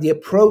of the kind of the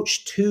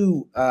approach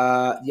to,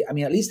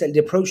 at least the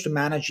approach to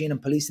managing and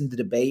policing the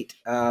debate,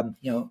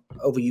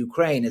 over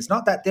Ukraine is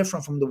not that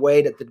different from the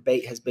way that the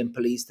debate has been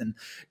policed and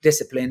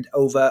disciplined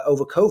over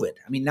COVID.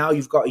 I mean, now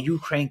you've got a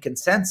Ukraine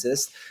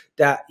consensus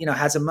that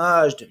has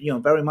emerged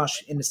very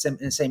much in the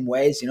same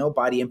ways,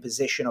 by the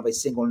imposition of a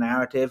single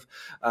narrative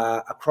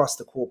across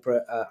the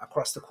corporate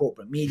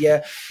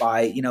media,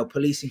 by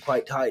policing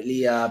quite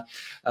tightly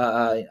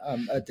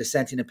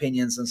dissenting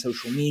opinions on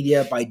social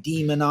media, by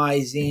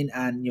demonizing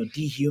and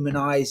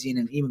dehumanizing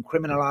and even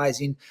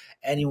criminalizing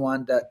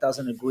anyone that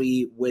doesn't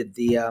agree with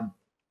the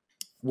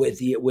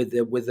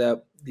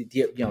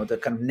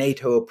kind of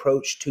NATO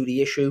approach to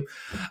the issue.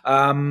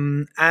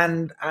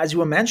 And as you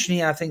were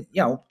mentioning, I think,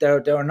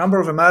 there are a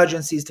number of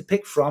emergencies to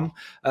pick from,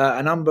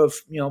 a number of,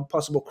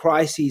 possible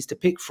crises to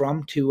pick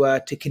from to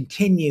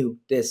continue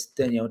this,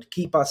 to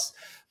keep us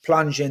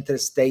plunged into a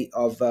state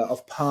of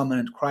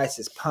permanent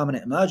crisis,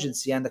 permanent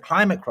emergency. And the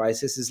climate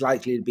crisis is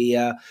likely to be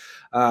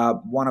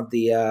one of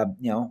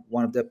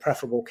the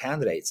preferable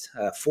candidates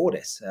for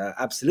this.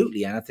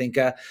 Absolutely. And I think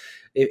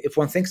if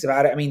one thinks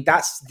about it, I mean,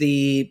 that's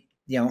the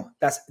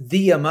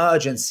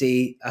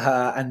emergency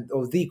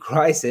or the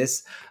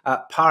crisis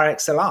par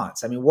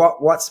excellence. I mean,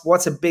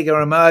 what's a bigger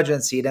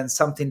emergency than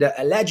something that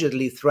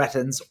allegedly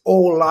threatens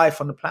all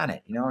life on the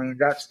planet? I mean,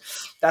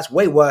 that's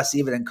way worse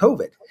even than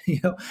COVID.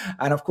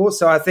 And of course,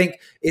 so I think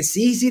it's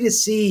easy to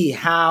see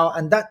how,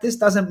 and that this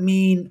doesn't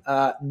mean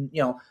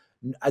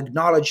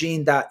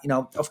acknowledging that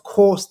of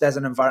course there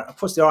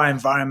are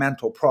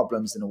environmental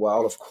problems in the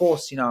world. Of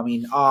course,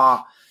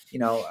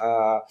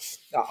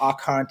 our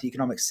current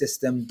economic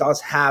system does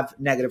have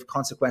negative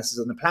consequences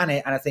on the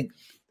planet. And I think,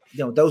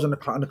 those on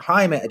the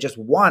climate are just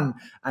one,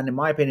 and in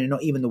my opinion,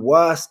 not even the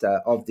worst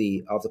of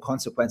the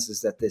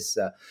consequences that this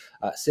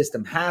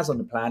system has on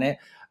the planet.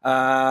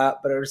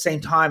 But at the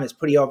same time, it's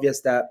pretty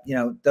obvious that,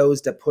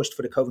 those that pushed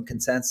for the COVID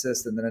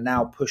consensus and that are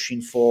now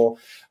pushing for,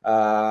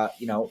 that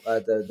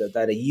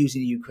are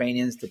using the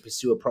Ukrainians to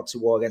pursue a proxy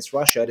war against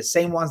Russia, are the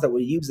same ones that will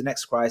use the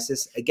next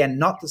crisis, again,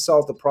 not to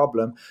solve the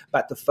problem,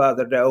 but to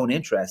further their own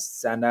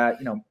interests. And,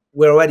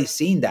 we're already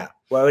seeing that.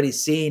 We're already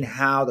seeing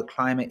how the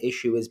climate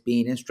issue is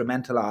being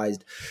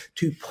instrumentalized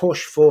to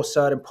push for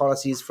certain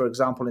policies, for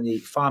example, in the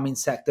farming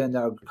sector and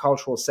the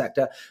agricultural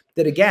sector,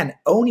 that again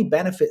only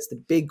benefits the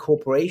big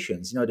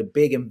corporations, the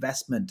big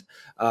investment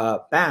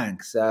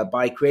banks,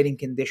 by creating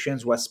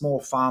conditions where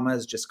small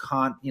farmers just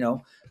can't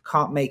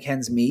make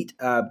ends meet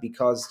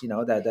because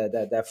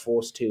they're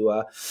forced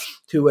to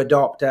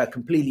adopt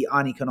completely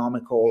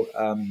uneconomical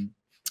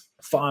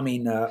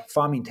farming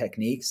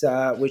techniques,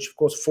 which of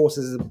course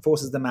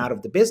forces them out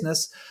of the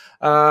business,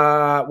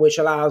 which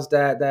allows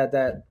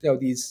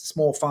these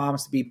small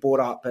farms to be bought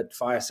up at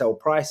fire sale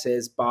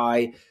prices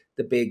by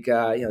the big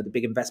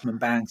investment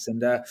banks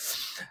and the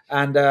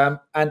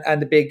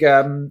big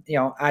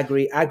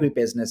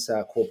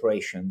agribusiness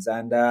corporations.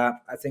 And I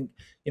think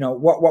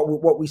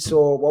what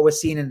we're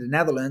seeing in the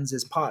Netherlands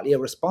is partly a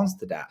response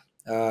to that.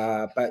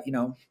 But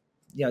the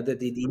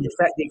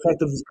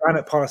effect of these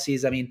climate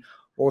policies, I mean,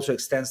 also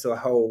extends to a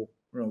whole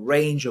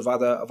range of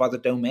other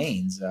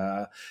domains.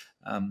 The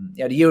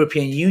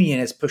European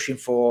Union is pushing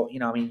for,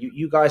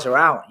 you guys are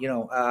out,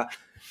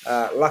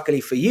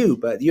 luckily for you,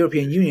 but the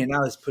European Union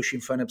now is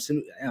pushing for an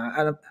absolute,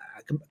 a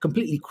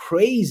completely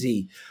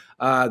crazy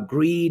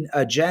green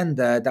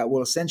agenda that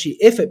will essentially,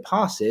 if it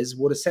passes,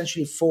 would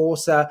essentially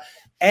force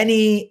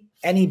any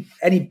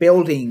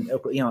building,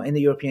 in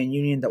the European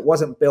Union that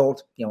wasn't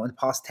built, in the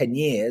past 10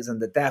 years,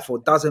 and that therefore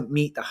doesn't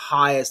meet the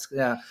highest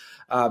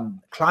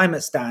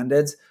climate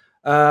standards,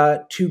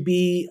 to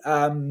be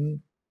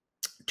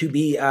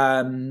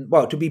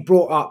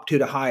brought up to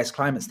the highest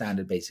climate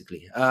standard,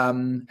 basically,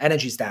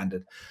 energy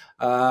standard.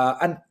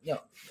 And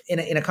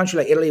in a country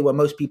like Italy, where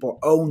most people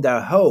own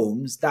their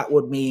homes, that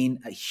would mean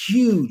a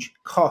huge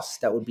cost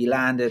that would be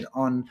landed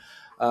on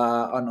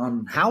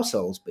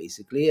households,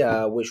 basically,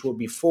 which will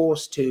be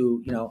forced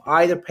to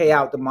either pay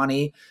out the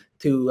money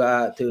to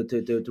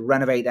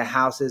renovate their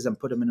houses and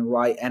put them in the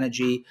right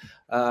energy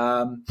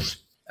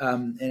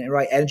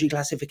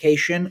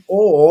classification,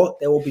 or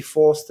they will be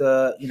forced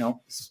to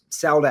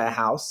sell their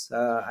house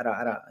at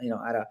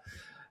a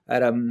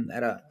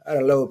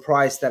lower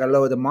price, that are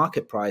lower than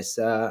market price,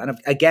 and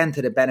again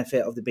to the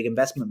benefit of the big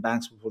investment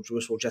banks, which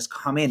will just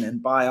come in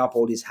and buy up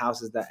all these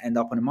houses that end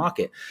up on the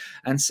market.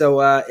 And so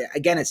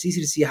again, it's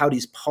easy to see how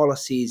these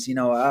policies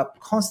are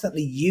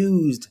constantly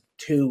used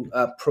to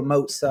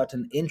promote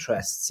certain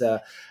interests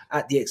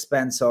at the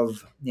expense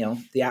of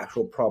the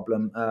actual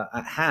problem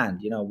at hand.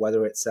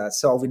 Whether it's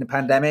solving the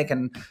pandemic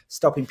and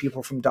stopping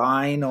people from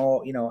dying,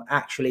 or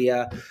actually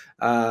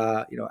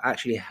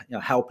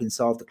helping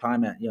solve the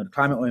climate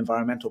or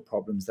environmental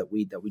problems that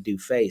we do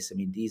face. I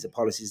mean, these are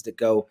policies that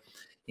go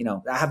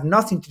that have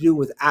nothing to do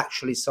with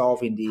actually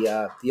solving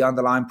the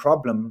underlying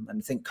problem. And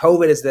I think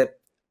COVID is the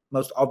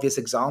most obvious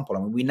example. I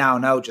mean, we now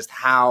know just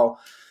how,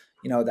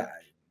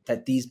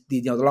 that these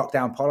the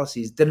lockdown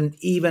policies didn't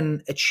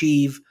even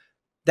achieve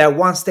their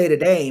one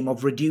stated aim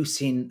of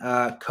reducing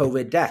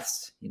COVID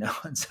deaths,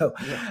 and so,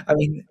 Yeah. I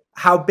mean,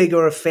 how big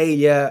of a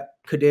failure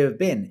could it have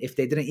been if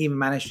they didn't even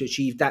manage to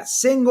achieve that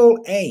single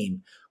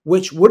aim,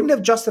 which wouldn't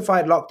have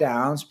justified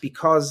lockdowns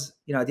because,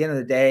 at the end of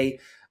the day,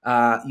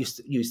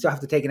 you still have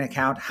to take into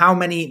account how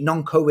many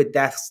non-COVID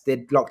deaths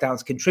did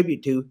lockdowns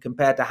contribute to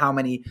compared to how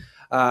many,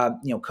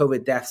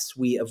 COVID deaths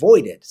we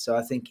avoided. So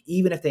I think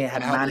even if they had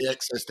And how managed, many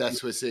excess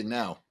deaths we're seeing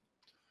now.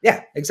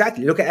 yeah,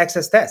 exactly. Look at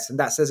excess deaths, and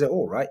that says it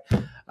all, right?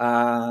 And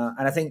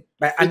I think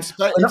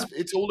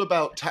it's all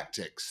about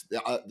tactics.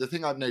 The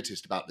thing I've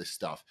noticed about this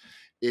stuff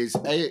is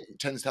it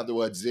tends to have the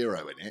word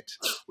zero in it,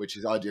 which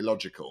is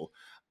ideological,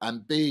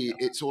 and B,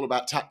 it's all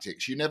about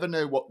tactics. You never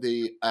know what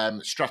the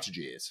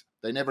strategy is.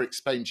 They never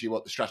explain to you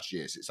what the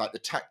strategy is. It's like the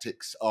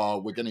tactics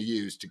we're going to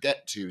use to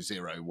get to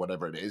zero,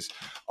 whatever it is,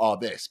 are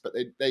this, but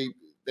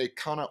they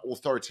cannot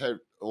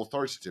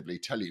authoritatively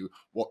tell you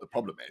what the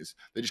problem is.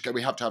 They just go,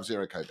 we have to have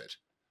zero COVID.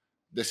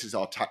 This is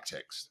our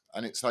tactics.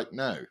 And it's like,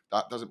 no,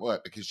 that doesn't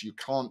work because you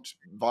can't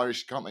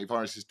make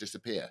viruses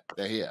disappear.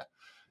 They're here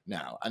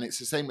now. And it's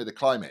the same with the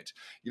climate.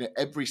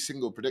 Every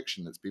single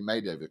prediction that's been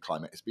made over the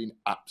climate has been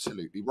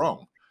absolutely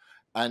wrong.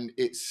 And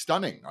it's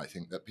stunning, I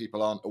think, that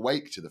people aren't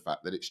awake to the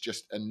fact that it's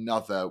just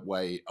another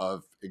way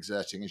of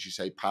exerting, as you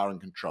say, power and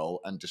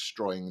control and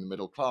destroying the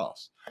middle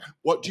class.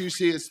 What do you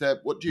see as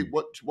what do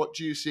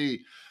you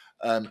see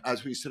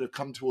as we sort of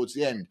come towards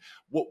the end?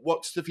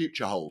 What's the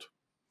future hold?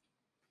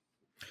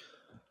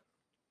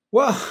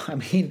 Well, I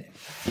mean,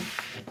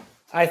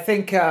 I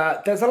think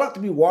there's a lot to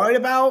be worried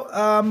about,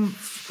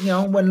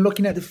 when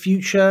looking at the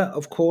future.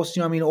 Of course,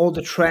 all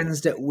the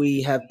trends that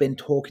we have been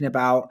talking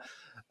about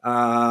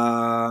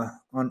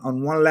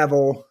on one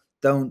level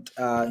don't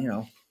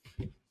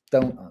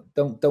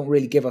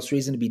really give us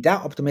reason to be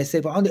that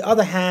optimistic. But on the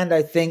other hand,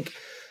 I think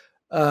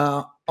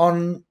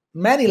on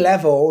many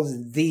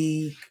levels,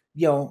 the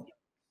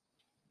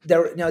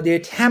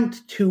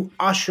attempt to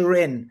usher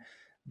in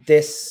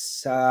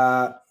this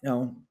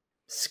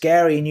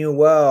scary new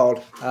world,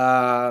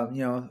 under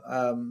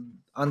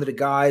the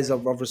guise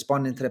of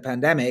responding to the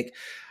pandemic,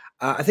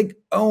 I think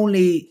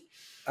only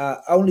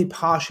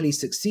partially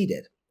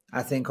succeeded.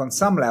 I think on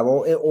some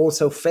level it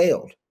also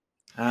failed.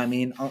 I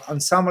mean, on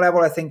some level,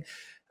 I think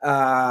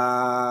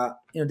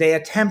they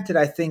attempted.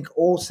 I think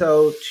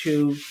also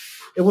to.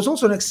 It was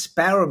also an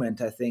experiment.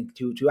 I think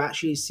to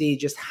actually see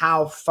just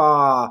how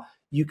far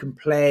you can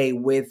play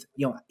with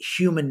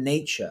human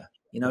nature.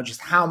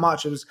 Just how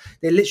much it was.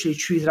 They literally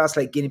treated us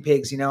like guinea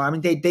pigs. I mean,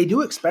 they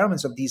do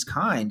experiments of these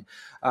kind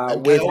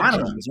with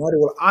animals. They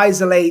will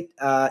isolate,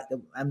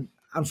 and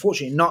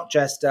unfortunately, not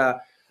just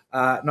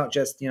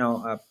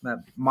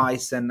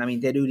mice. And I mean,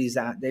 they do these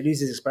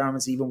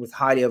experiments even with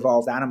highly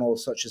evolved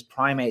animals such as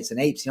primates and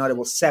apes. They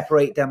will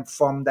separate them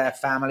from their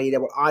family. They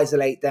will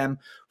isolate them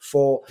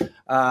for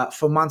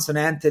months on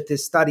end to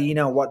study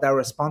what their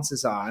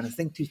responses are. And I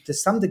think to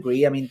some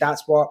degree, I mean,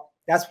 that's what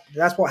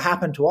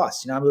happened to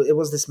us. It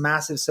was this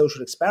massive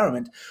social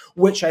experiment,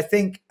 which I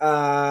think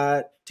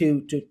to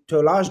a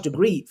large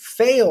degree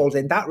failed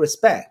in that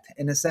respect,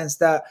 in the sense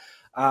that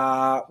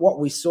what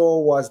we saw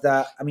was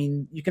that, I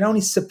mean, you can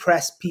only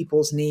suppress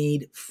people's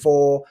need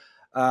for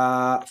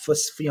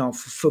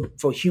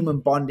human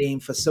bonding,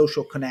 for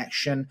social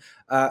connection,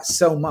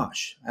 so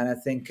much. And I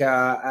think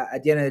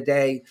at the end of the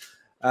day,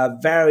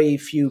 very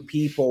few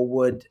people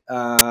would.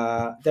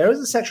 There is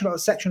a section of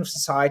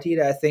society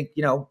that I think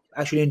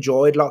actually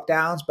enjoyed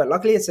lockdowns, but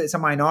luckily it's a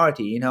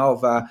minority,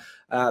 of a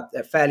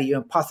fairly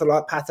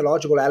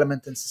pathological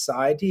element in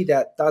society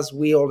that does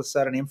wield a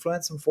certain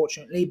influence,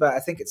 unfortunately. But I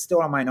think it's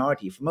still a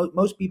minority. For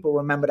most people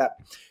remember that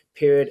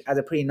period as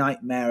a pretty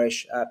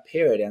nightmarish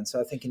period, and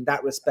so I think in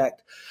that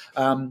respect,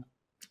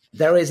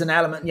 there is an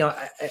element,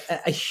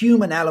 a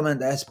human element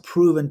that has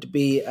proven to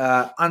be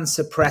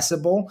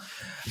unsuppressible.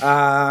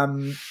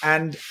 And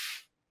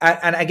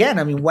again,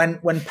 I mean,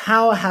 when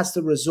power has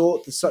to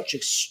resort to such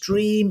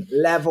extreme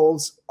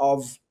levels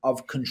of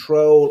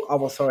control,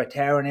 of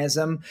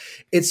authoritarianism,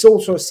 it's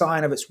also a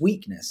sign of its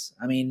weakness.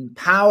 I mean,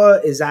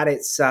 power is at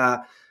its,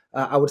 I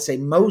would say,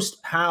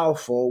 most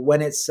powerful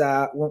when it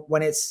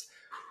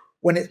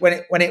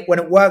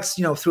works,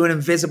 through an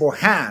invisible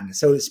hand,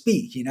 so to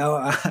speak.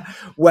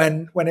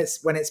 When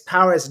its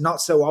power is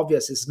not so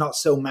obvious, it's not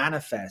so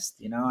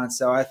manifest. And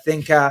so I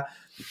think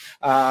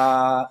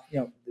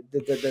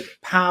the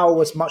power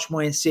was much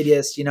more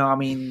insidious. I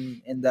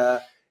mean, in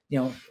the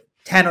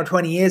 10 or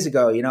 20 years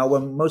ago,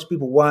 when most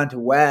people weren't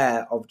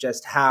aware of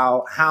just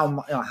how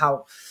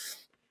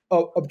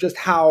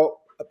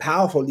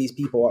powerful these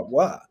people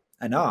were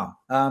and are.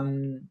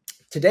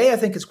 Today, I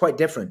think it's quite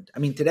different. I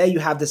mean, today you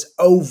have this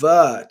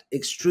overt,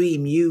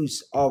 extreme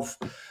use of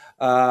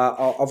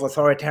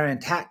authoritarian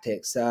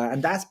tactics,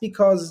 and that's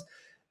because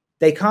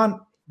they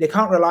can't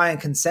rely on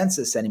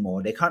consensus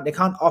anymore. They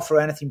can't offer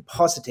anything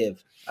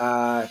positive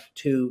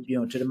to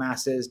the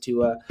masses,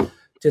 to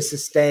to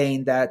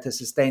sustain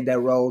their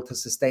role, to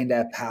sustain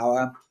their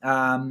power.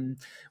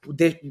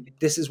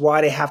 This is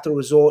why they have to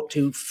resort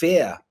to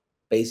fear,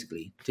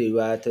 basically,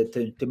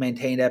 to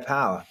maintain their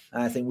power.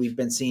 And I think we've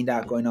been seeing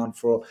that going on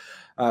for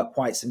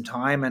quite some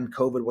time, and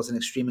COVID was an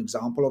extreme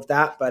example of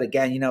that. But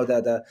again,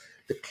 the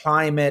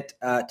climate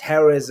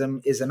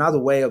terrorism is another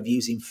way of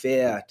using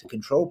fear to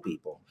control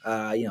people.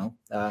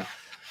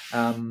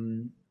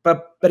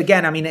 But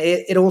again, I mean,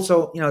 it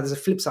also, there's a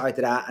flip side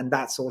to that, and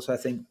that's also, I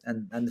think,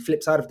 and the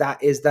flip side of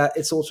that is that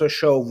it's also a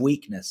show of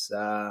weakness.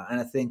 And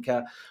I think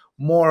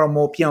more and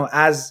more,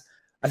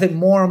 I think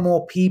more and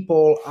more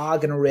people are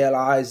going to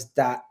realize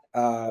that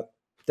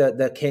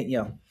the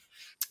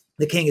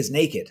king is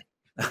naked.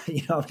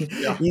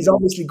 He's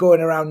obviously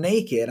going around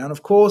naked, and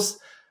of course,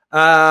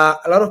 a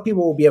lot of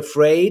people will be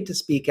afraid to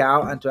speak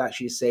out and to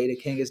actually say the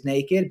king is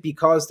naked,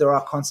 because there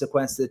are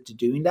consequences to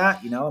doing that.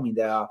 I mean,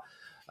 there are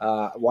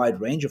a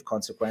wide range of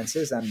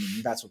consequences, and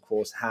that's of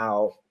course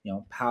how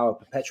power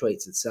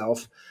perpetuates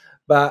itself.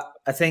 But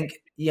I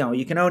think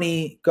you can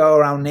only go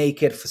around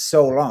naked for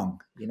so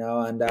long,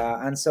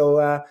 so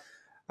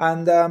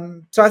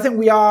I think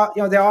we are,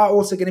 there are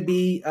also going to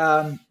be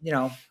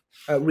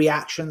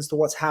reactions to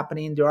what's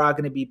happening. There are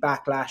going to be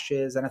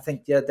backlashes, and I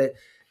think the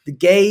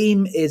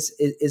game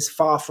is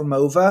far from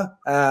over.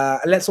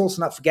 Let's also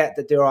not forget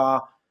that there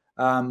are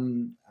I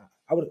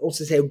would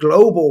also say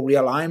global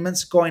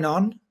realignments going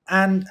on.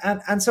 And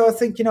so I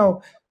think,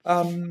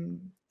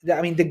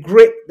 I mean, the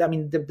grip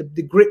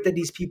that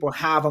these people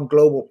have on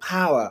global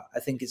power,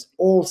 I think, is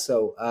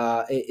also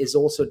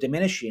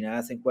diminishing. And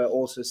I think we're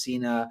also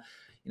seeing I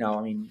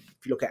mean,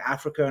 if you look at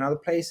Africa and other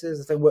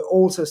places, I think we're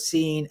also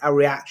seeing a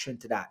reaction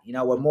to that,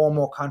 where more and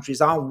more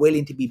countries aren't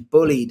willing to be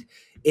bullied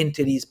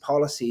into these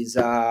policies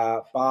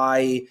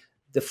by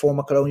the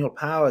former colonial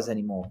powers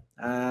anymore.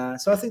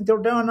 So I think there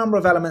are a number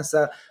of elements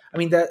that, I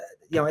mean,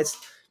 it's,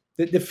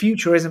 the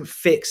future isn't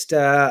fixed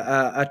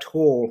at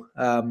all,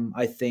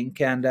 I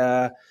think. And,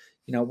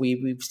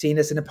 we've seen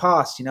this in the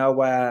past,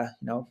 where,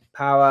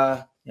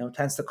 power,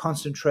 tends to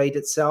concentrate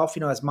itself,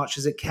 as much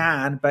as it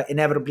can, but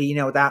inevitably,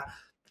 that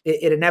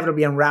it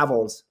inevitably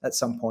unravels at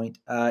some point.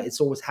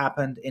 It's always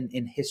happened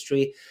in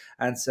history.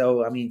 And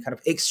so, I mean, kind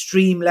of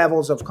extreme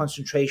levels of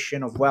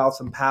concentration of wealth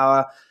and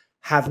power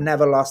have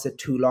never lasted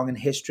too long in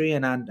history,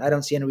 and I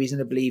don't see any reason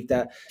to believe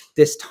that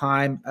this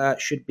time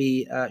should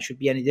be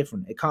any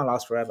different. It can't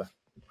last forever.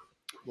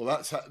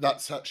 Well,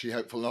 that's actually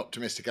hopeful and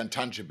optimistic, and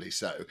tangibly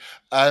so.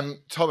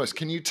 Thomas,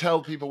 can you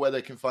tell people where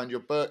they can find your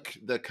book,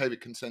 The COVID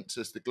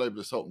Consensus, The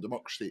Global Assault on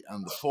Democracy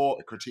and the Four,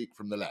 A Critique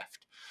from the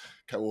Left,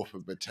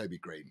 co-authored with Toby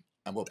Green?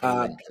 And we'll put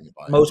a link in the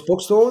bio. Most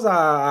bookstores,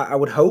 I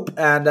would hope,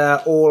 and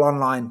all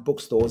online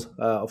bookstores,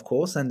 of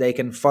course. And they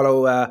can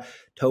follow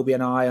Toby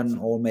and I on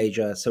all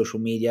major social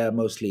media,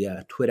 mostly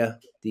Twitter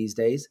these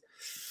days.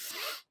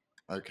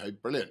 Okay,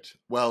 brilliant.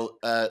 Well,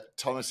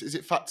 Thomas, is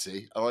it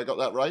Fazi? Have I got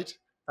that right?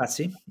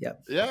 Fazi, yeah.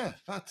 Yeah,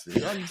 Fazi.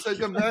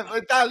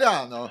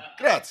 Italiano.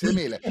 Grazie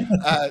mille.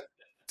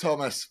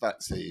 Thomas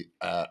Fazi,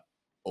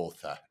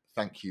 author.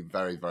 Thank you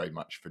very, very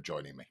much for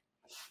joining me.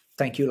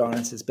 Thank you,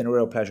 Laurence. It's been a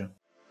real pleasure.